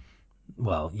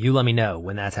 Well, you let me know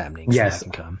when that's happening. Yes. So I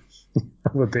can come.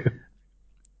 Will do.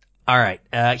 All right.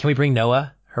 Can we bring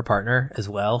Noah, her partner, as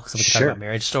well? So we can talk about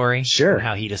Marriage Story. Sure. And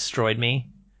how he destroyed me.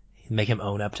 Make him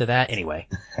own up to that. Anyway.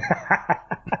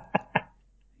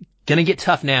 Gonna get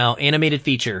tough now. Animated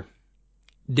feature.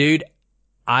 Dude,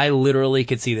 I literally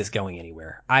could see this going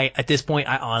anywhere. At this point,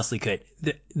 I honestly could.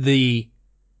 The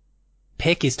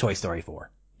pick is Toy Story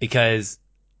 4 because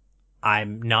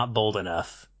I'm not bold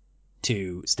enough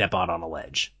to step out on a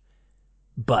ledge.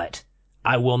 But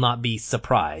I will not be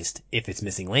surprised if it's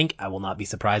Missing Link. I will not be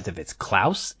surprised if it's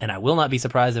Klaus. And I will not be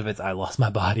surprised if it's I Lost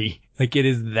My Body. Like, it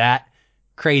is that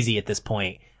crazy at this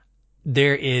point.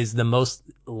 There is the most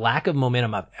lack of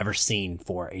momentum I've ever seen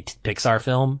for a Pixar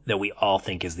film that we all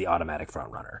think is the automatic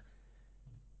front runner.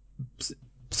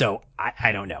 So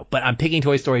I don't know, but I'm picking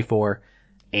Toy Story 4,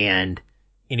 and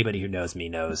anybody who knows me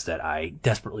knows that I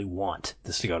desperately want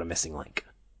this to go to Missing Link.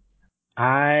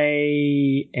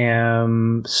 I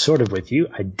am sort of with you.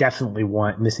 I definitely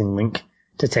want Missing Link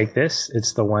to take this.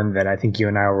 It's the one that I think you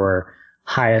and I were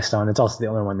highest on. It's also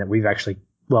the only one that we've actually,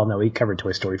 well, no, we covered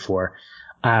Toy Story 4.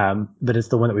 But it's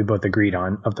the one that we both agreed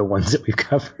on of the ones that we've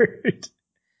covered.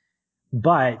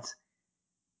 But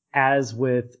as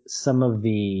with some of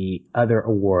the other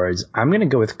awards, I'm going to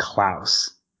go with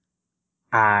Klaus.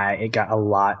 It got a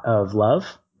lot of love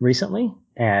recently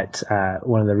at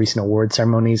one of the recent award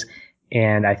ceremonies,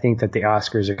 and I think that the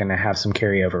Oscars are going to have some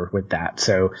carryover with that.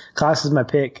 So Klaus is my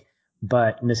pick,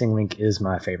 but Missing Link is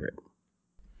my favorite.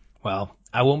 Well,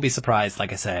 I won't be surprised,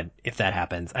 like I said, if that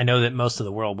happens. I know that most of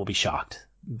the world will be shocked,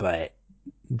 but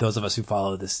those of us who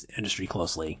follow this industry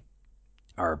closely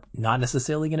are not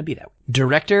necessarily going to be that way.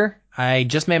 Director, I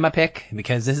just made my pick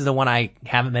because this is the one I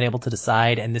haven't been able to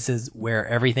decide, and this is where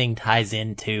everything ties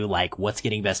into, like, what's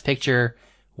getting Best Picture,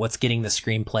 what's getting the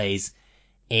screenplays,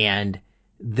 and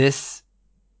this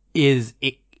is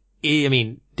it. I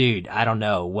mean, dude, I don't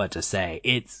know what to say.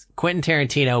 It's Quentin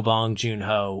Tarantino, Bong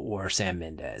Joon-ho, or Sam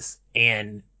Mendes,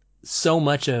 and so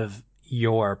much of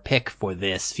your pick for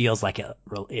this feels like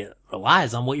it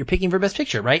relies on what you're picking for Best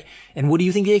Picture, right? And what do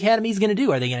you think the Academy is going to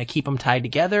do? Are they going to keep them tied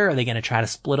together? Are they going to try to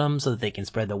split them so that they can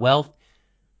spread the wealth?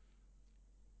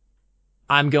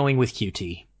 I'm going with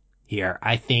QT here.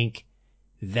 I think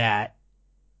that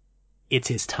it's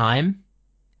his time.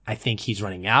 I think he's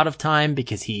running out of time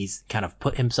because he's kind of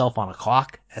put himself on a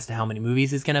clock as to how many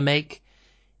movies he's going to make.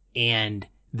 And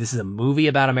this is a movie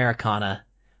about Americana,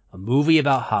 a movie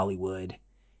about Hollywood.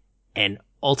 And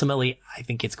ultimately, I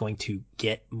think it's going to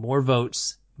get more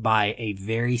votes by a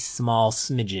very small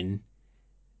smidgen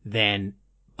than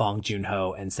Bong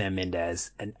Joon-ho and Sam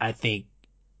Mendes. And I think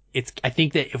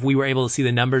that if we were able to see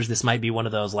the numbers, this might be one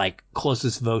of those, like,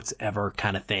 closest votes ever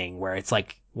kind of thing, where it's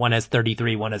like one has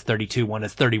 33, one has 32, one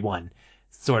has 31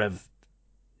 sort of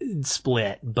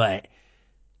split. But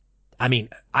I mean,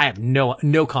 I have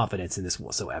no confidence in this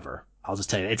whatsoever. I'll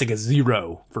just tell you, it's like a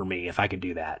 0 for me if I could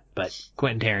do that. But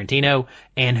Quentin Tarantino,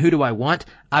 and who do I want?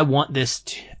 I want this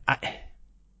to,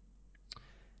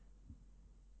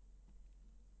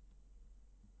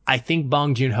 I think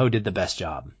Bong Joon-ho did the best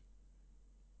job.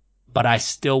 But I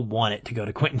still want it to go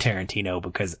to Quentin Tarantino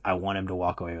because I want him to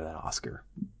walk away with an Oscar.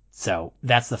 So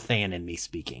that's the fan in me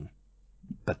speaking.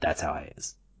 But that's how it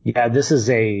is. Yeah, this is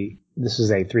a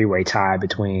 3-way tie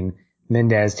between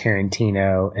Mendes,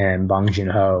 Tarantino, and Bong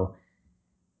Joon-ho.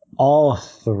 All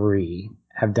three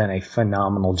have done a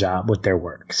phenomenal job with their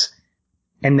works.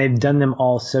 And they've done them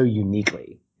all so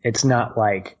uniquely. It's not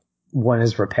like one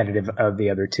is repetitive of the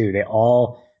other two. They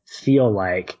all feel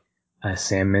like a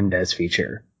Sam Mendes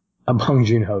feature, a Bong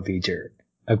Joon-ho feature,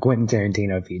 a Quentin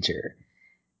Tarantino feature.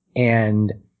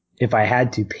 And if I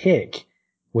had to pick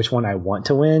which one I want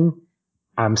to win,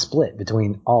 I'm split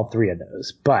between all three of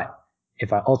those. But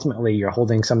if ultimately you're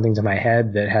holding something to my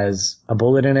head that has a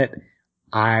bullet in it,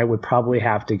 I would probably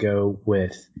have to go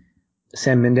with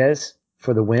Sam Mendes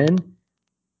for the win,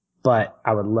 but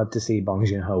I would love to see Bong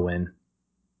Joon-ho win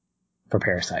for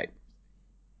Parasite.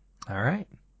 All right.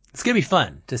 It's going to be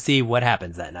fun to see what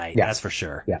happens that night. Yeah. That's for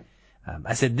sure. Yeah.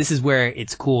 I said this is where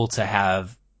it's cool to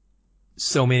have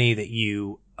so many that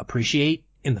you appreciate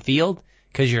in the field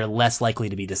because you're less likely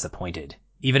to be disappointed.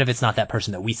 Even if it's not that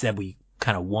person that we said we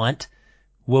kind of want,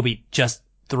 we'll be just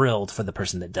thrilled for the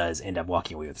person that does end up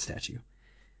walking away with the statue.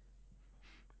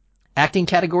 Acting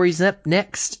categories up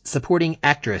next. Supporting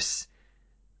actress.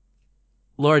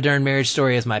 Laura Dern, Marriage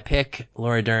Story is my pick.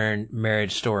 Laura Dern,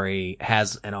 Marriage Story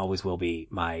has and always will be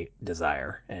my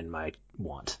desire and my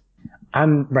want.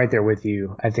 I'm right there with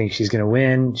you. I think she's going to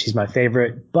win. She's my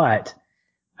favorite, but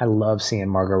I love seeing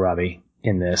Margot Robbie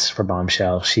in this for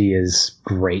Bombshell. She is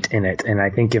great in it. And I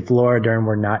think if Laura Dern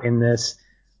were not in this,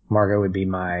 Margot would be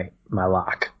my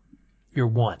lock. Your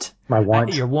want. My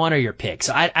want. Your want or your pick.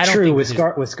 So I don't True, think with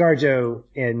ScarJo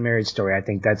in Marriage Story, I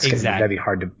think that'd be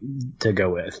hard to go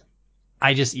with.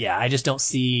 I just don't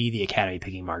see the Academy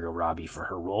picking Margot Robbie for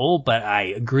her role, but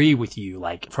I agree with you.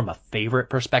 Like from a favorite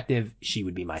perspective, she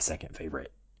would be my second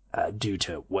favorite, due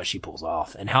to what she pulls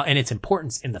off and its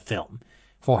importance in the film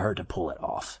for her to pull it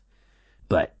off.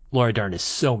 But Laura Dern is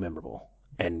so memorable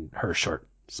in her short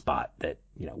spot that,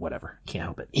 whatever, can't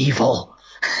help it. Evil.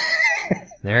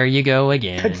 There you go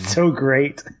again. That's so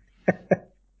great.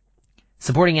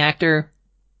 Supporting actor,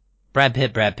 Brad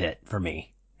Pitt for me.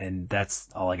 And that's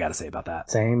all I got to say about that.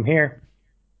 Same here.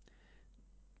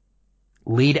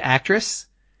 Lead actress,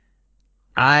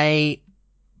 I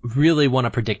really want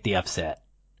to predict the upset.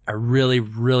 I really,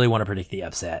 really want to predict the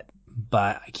upset,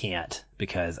 but I can't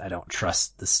because I don't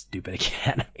trust the stupid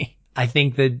Academy. I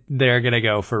think that they're going to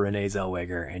go for Renee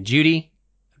Zellweger and Judy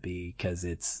because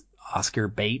it's Oscar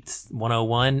bait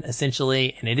 101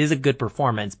 essentially, and it is a good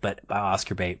performance, but by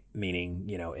Oscar bait meaning,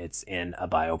 it's in a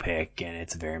biopic and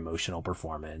it's a very emotional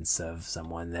performance of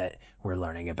someone that we're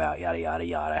learning about, yada, yada,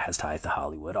 yada, has ties to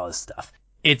Hollywood, all this stuff.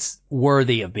 It's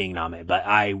worthy of being nominated, but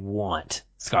I want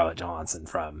Scarlett Johansson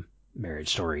from Marriage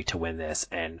Story to win this,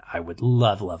 and I would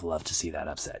love, love, love to see that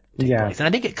upset take place. And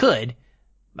I think it could.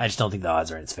 I just don't think the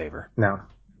odds are in its favor. No.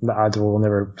 The odds will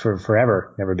never, for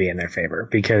forever, never be in their favor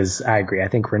because I agree. I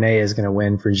think Renee is going to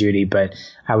win for Judy, but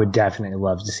I would definitely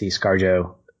love to see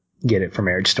ScarJo get it for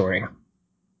Marriage Story.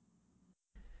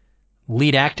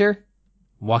 Lead actor,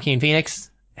 Joaquin Phoenix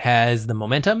has the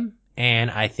momentum, and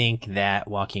I think that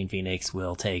Joaquin Phoenix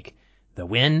will take the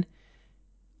win.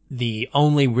 The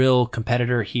only real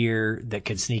competitor here that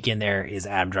could sneak in there is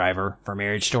Adam Driver for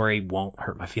Marriage Story. Won't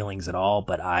hurt my feelings at all,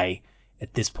 but I,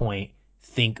 at this point,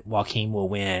 think Joaquin will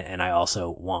win, and I also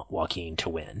want Joaquin to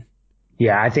win.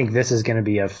 Yeah, I think this is going to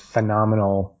be a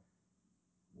phenomenal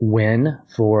win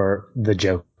for the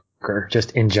Joker,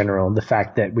 just in general. The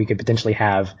fact that we could potentially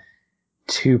have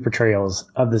two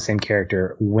portrayals of the same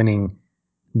character winning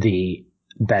the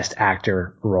Best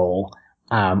Actor role.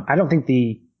 I don't think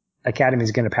the Academy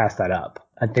is going to pass that up.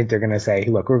 I think they're going to say,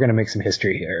 look, we're going to make some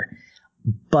history here.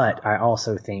 But I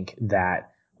also think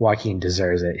that Joaquin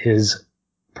deserves it. His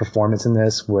performance in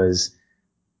this was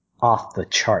off the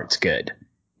charts good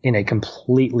in a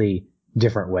completely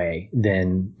different way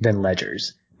than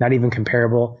Ledger's. Not even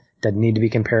comparable, doesn't need to be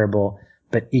comparable,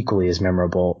 but equally as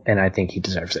memorable, and I think he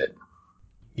deserves it.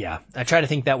 Yeah, I try to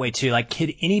think that way too. Like,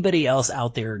 could anybody else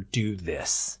out there do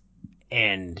this?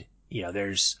 And,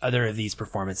 there's other of these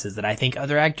performances that I think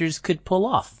other actors could pull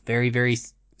off. Very, very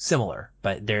similar,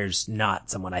 but there's not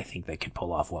someone I think that could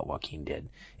pull off what Joaquin did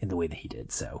in the way that he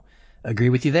did. So, agree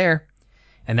with you there.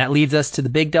 And that leads us to the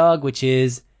big dog, which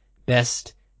is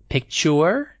Best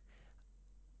Picture.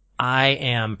 I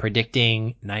am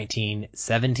predicting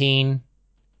 1917.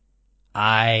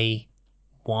 I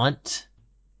want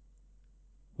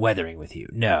Weathering with You.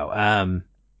 No,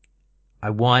 I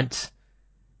want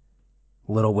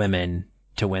Little Women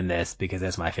to win this because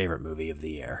that's my favorite movie of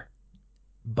the year.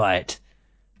 But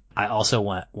I also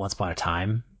want Once Upon a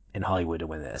Time in Hollywood to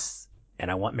win this. And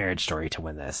I want Marriage Story to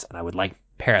win this. And I would like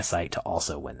Parasite to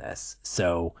also win this.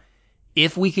 So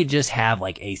if we could just have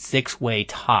like a 6-way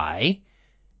tie,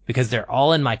 because they're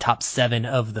all in my top 7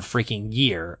 of the freaking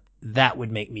year, that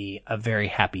would make me a very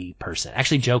happy person.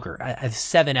 Actually, Joker, I have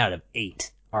 7 out of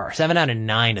 8, or 7 out of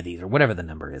 9 of these, or whatever the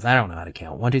number is. I don't know how to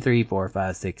count. 1, 2, 3, 4,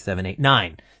 5, 6, 7, 8,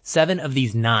 9. 7 of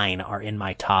these 9 are in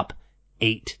my top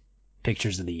 8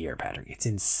 pictures of the year, Patrick. It's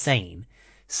insane.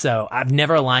 So I've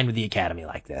never aligned with the Academy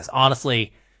like this.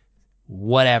 Honestly,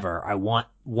 whatever. I want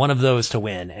one of those to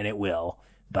win, and it will.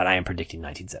 But I am predicting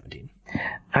 1917.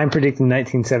 I'm predicting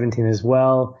 1917 as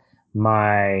well.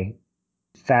 My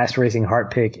fast racing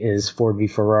heart pick is Ford v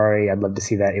Ferrari. I'd love to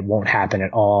see that. It won't happen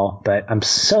at all, but I'm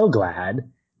so glad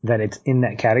that it's in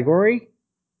that category.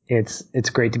 It's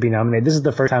great to be nominated. This is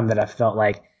the first time that I felt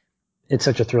like it's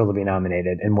such a thrill to be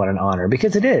nominated, and what an honor,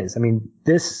 because it is. I mean,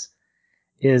 this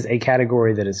is a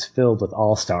category that is filled with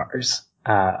all-stars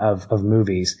of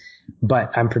movies.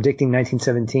 But I'm predicting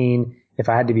 1917. If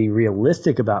I had to be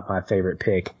realistic about my favorite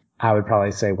pick, I would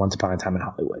probably say Once Upon a Time in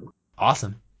Hollywood.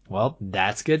 Awesome. Well,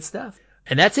 that's good stuff.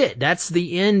 And that's it. That's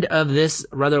the end of this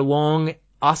rather long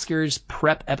Oscars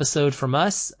prep episode from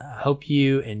us. I hope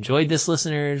you enjoyed this,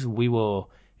 listeners. We will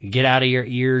get out of your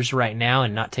ears right now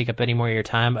and not take up any more of your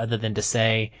time other than to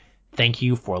say thank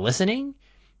you for listening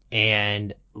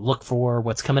and look for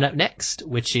what's coming up next,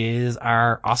 which is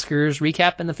our Oscars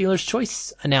recap and the Feeler's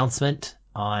Choice announcement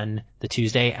on the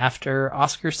Tuesday after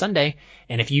Oscar Sunday.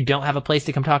 And if you don't have a place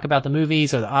to come talk about the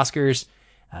movies or the Oscars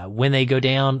when they go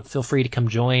down, feel free to come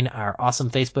join our awesome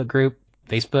Facebook group,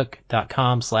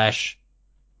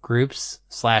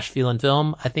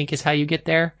 facebook.com/groups/feelinfilm, I think is how you get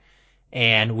there.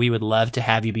 And we would love to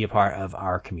have you be a part of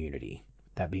our community.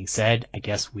 That being said, I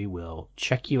guess we will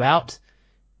check you out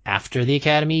after the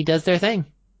Academy does their thing.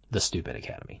 The Stupid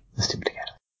Academy. The Stupid Academy.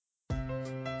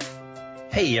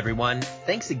 Hey everyone,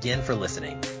 thanks again for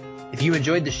listening. If you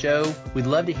enjoyed the show, we'd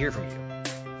love to hear from you.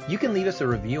 You can leave us a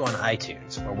review on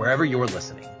iTunes or wherever you're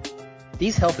listening.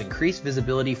 These help increase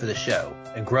visibility for the show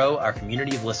and grow our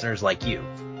community of listeners like you.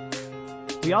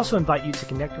 We also invite you to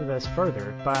connect with us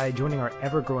further by joining our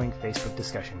ever-growing Facebook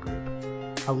discussion group.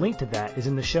 A link to that is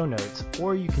in the show notes,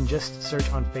 or you can just search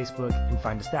on Facebook and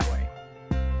find us that way.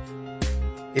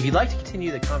 If you'd like to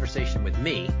continue the conversation with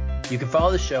me, you can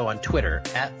follow the show on Twitter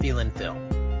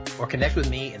 @FeelinFilm, or connect with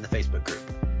me in the Facebook group.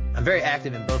 I'm very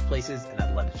active in both places, and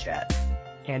I'd love to chat.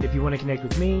 And if you want to connect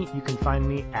with me, you can find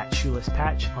me at Shoeless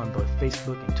Patch on both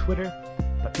Facebook and Twitter,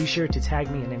 but be sure to tag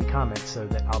me in any comments so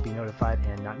that I'll be notified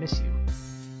and not miss you.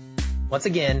 Once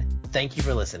again, thank you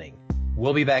for listening.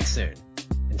 We'll be back soon.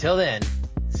 Until then,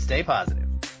 stay positive.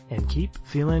 And keep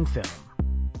feeling film.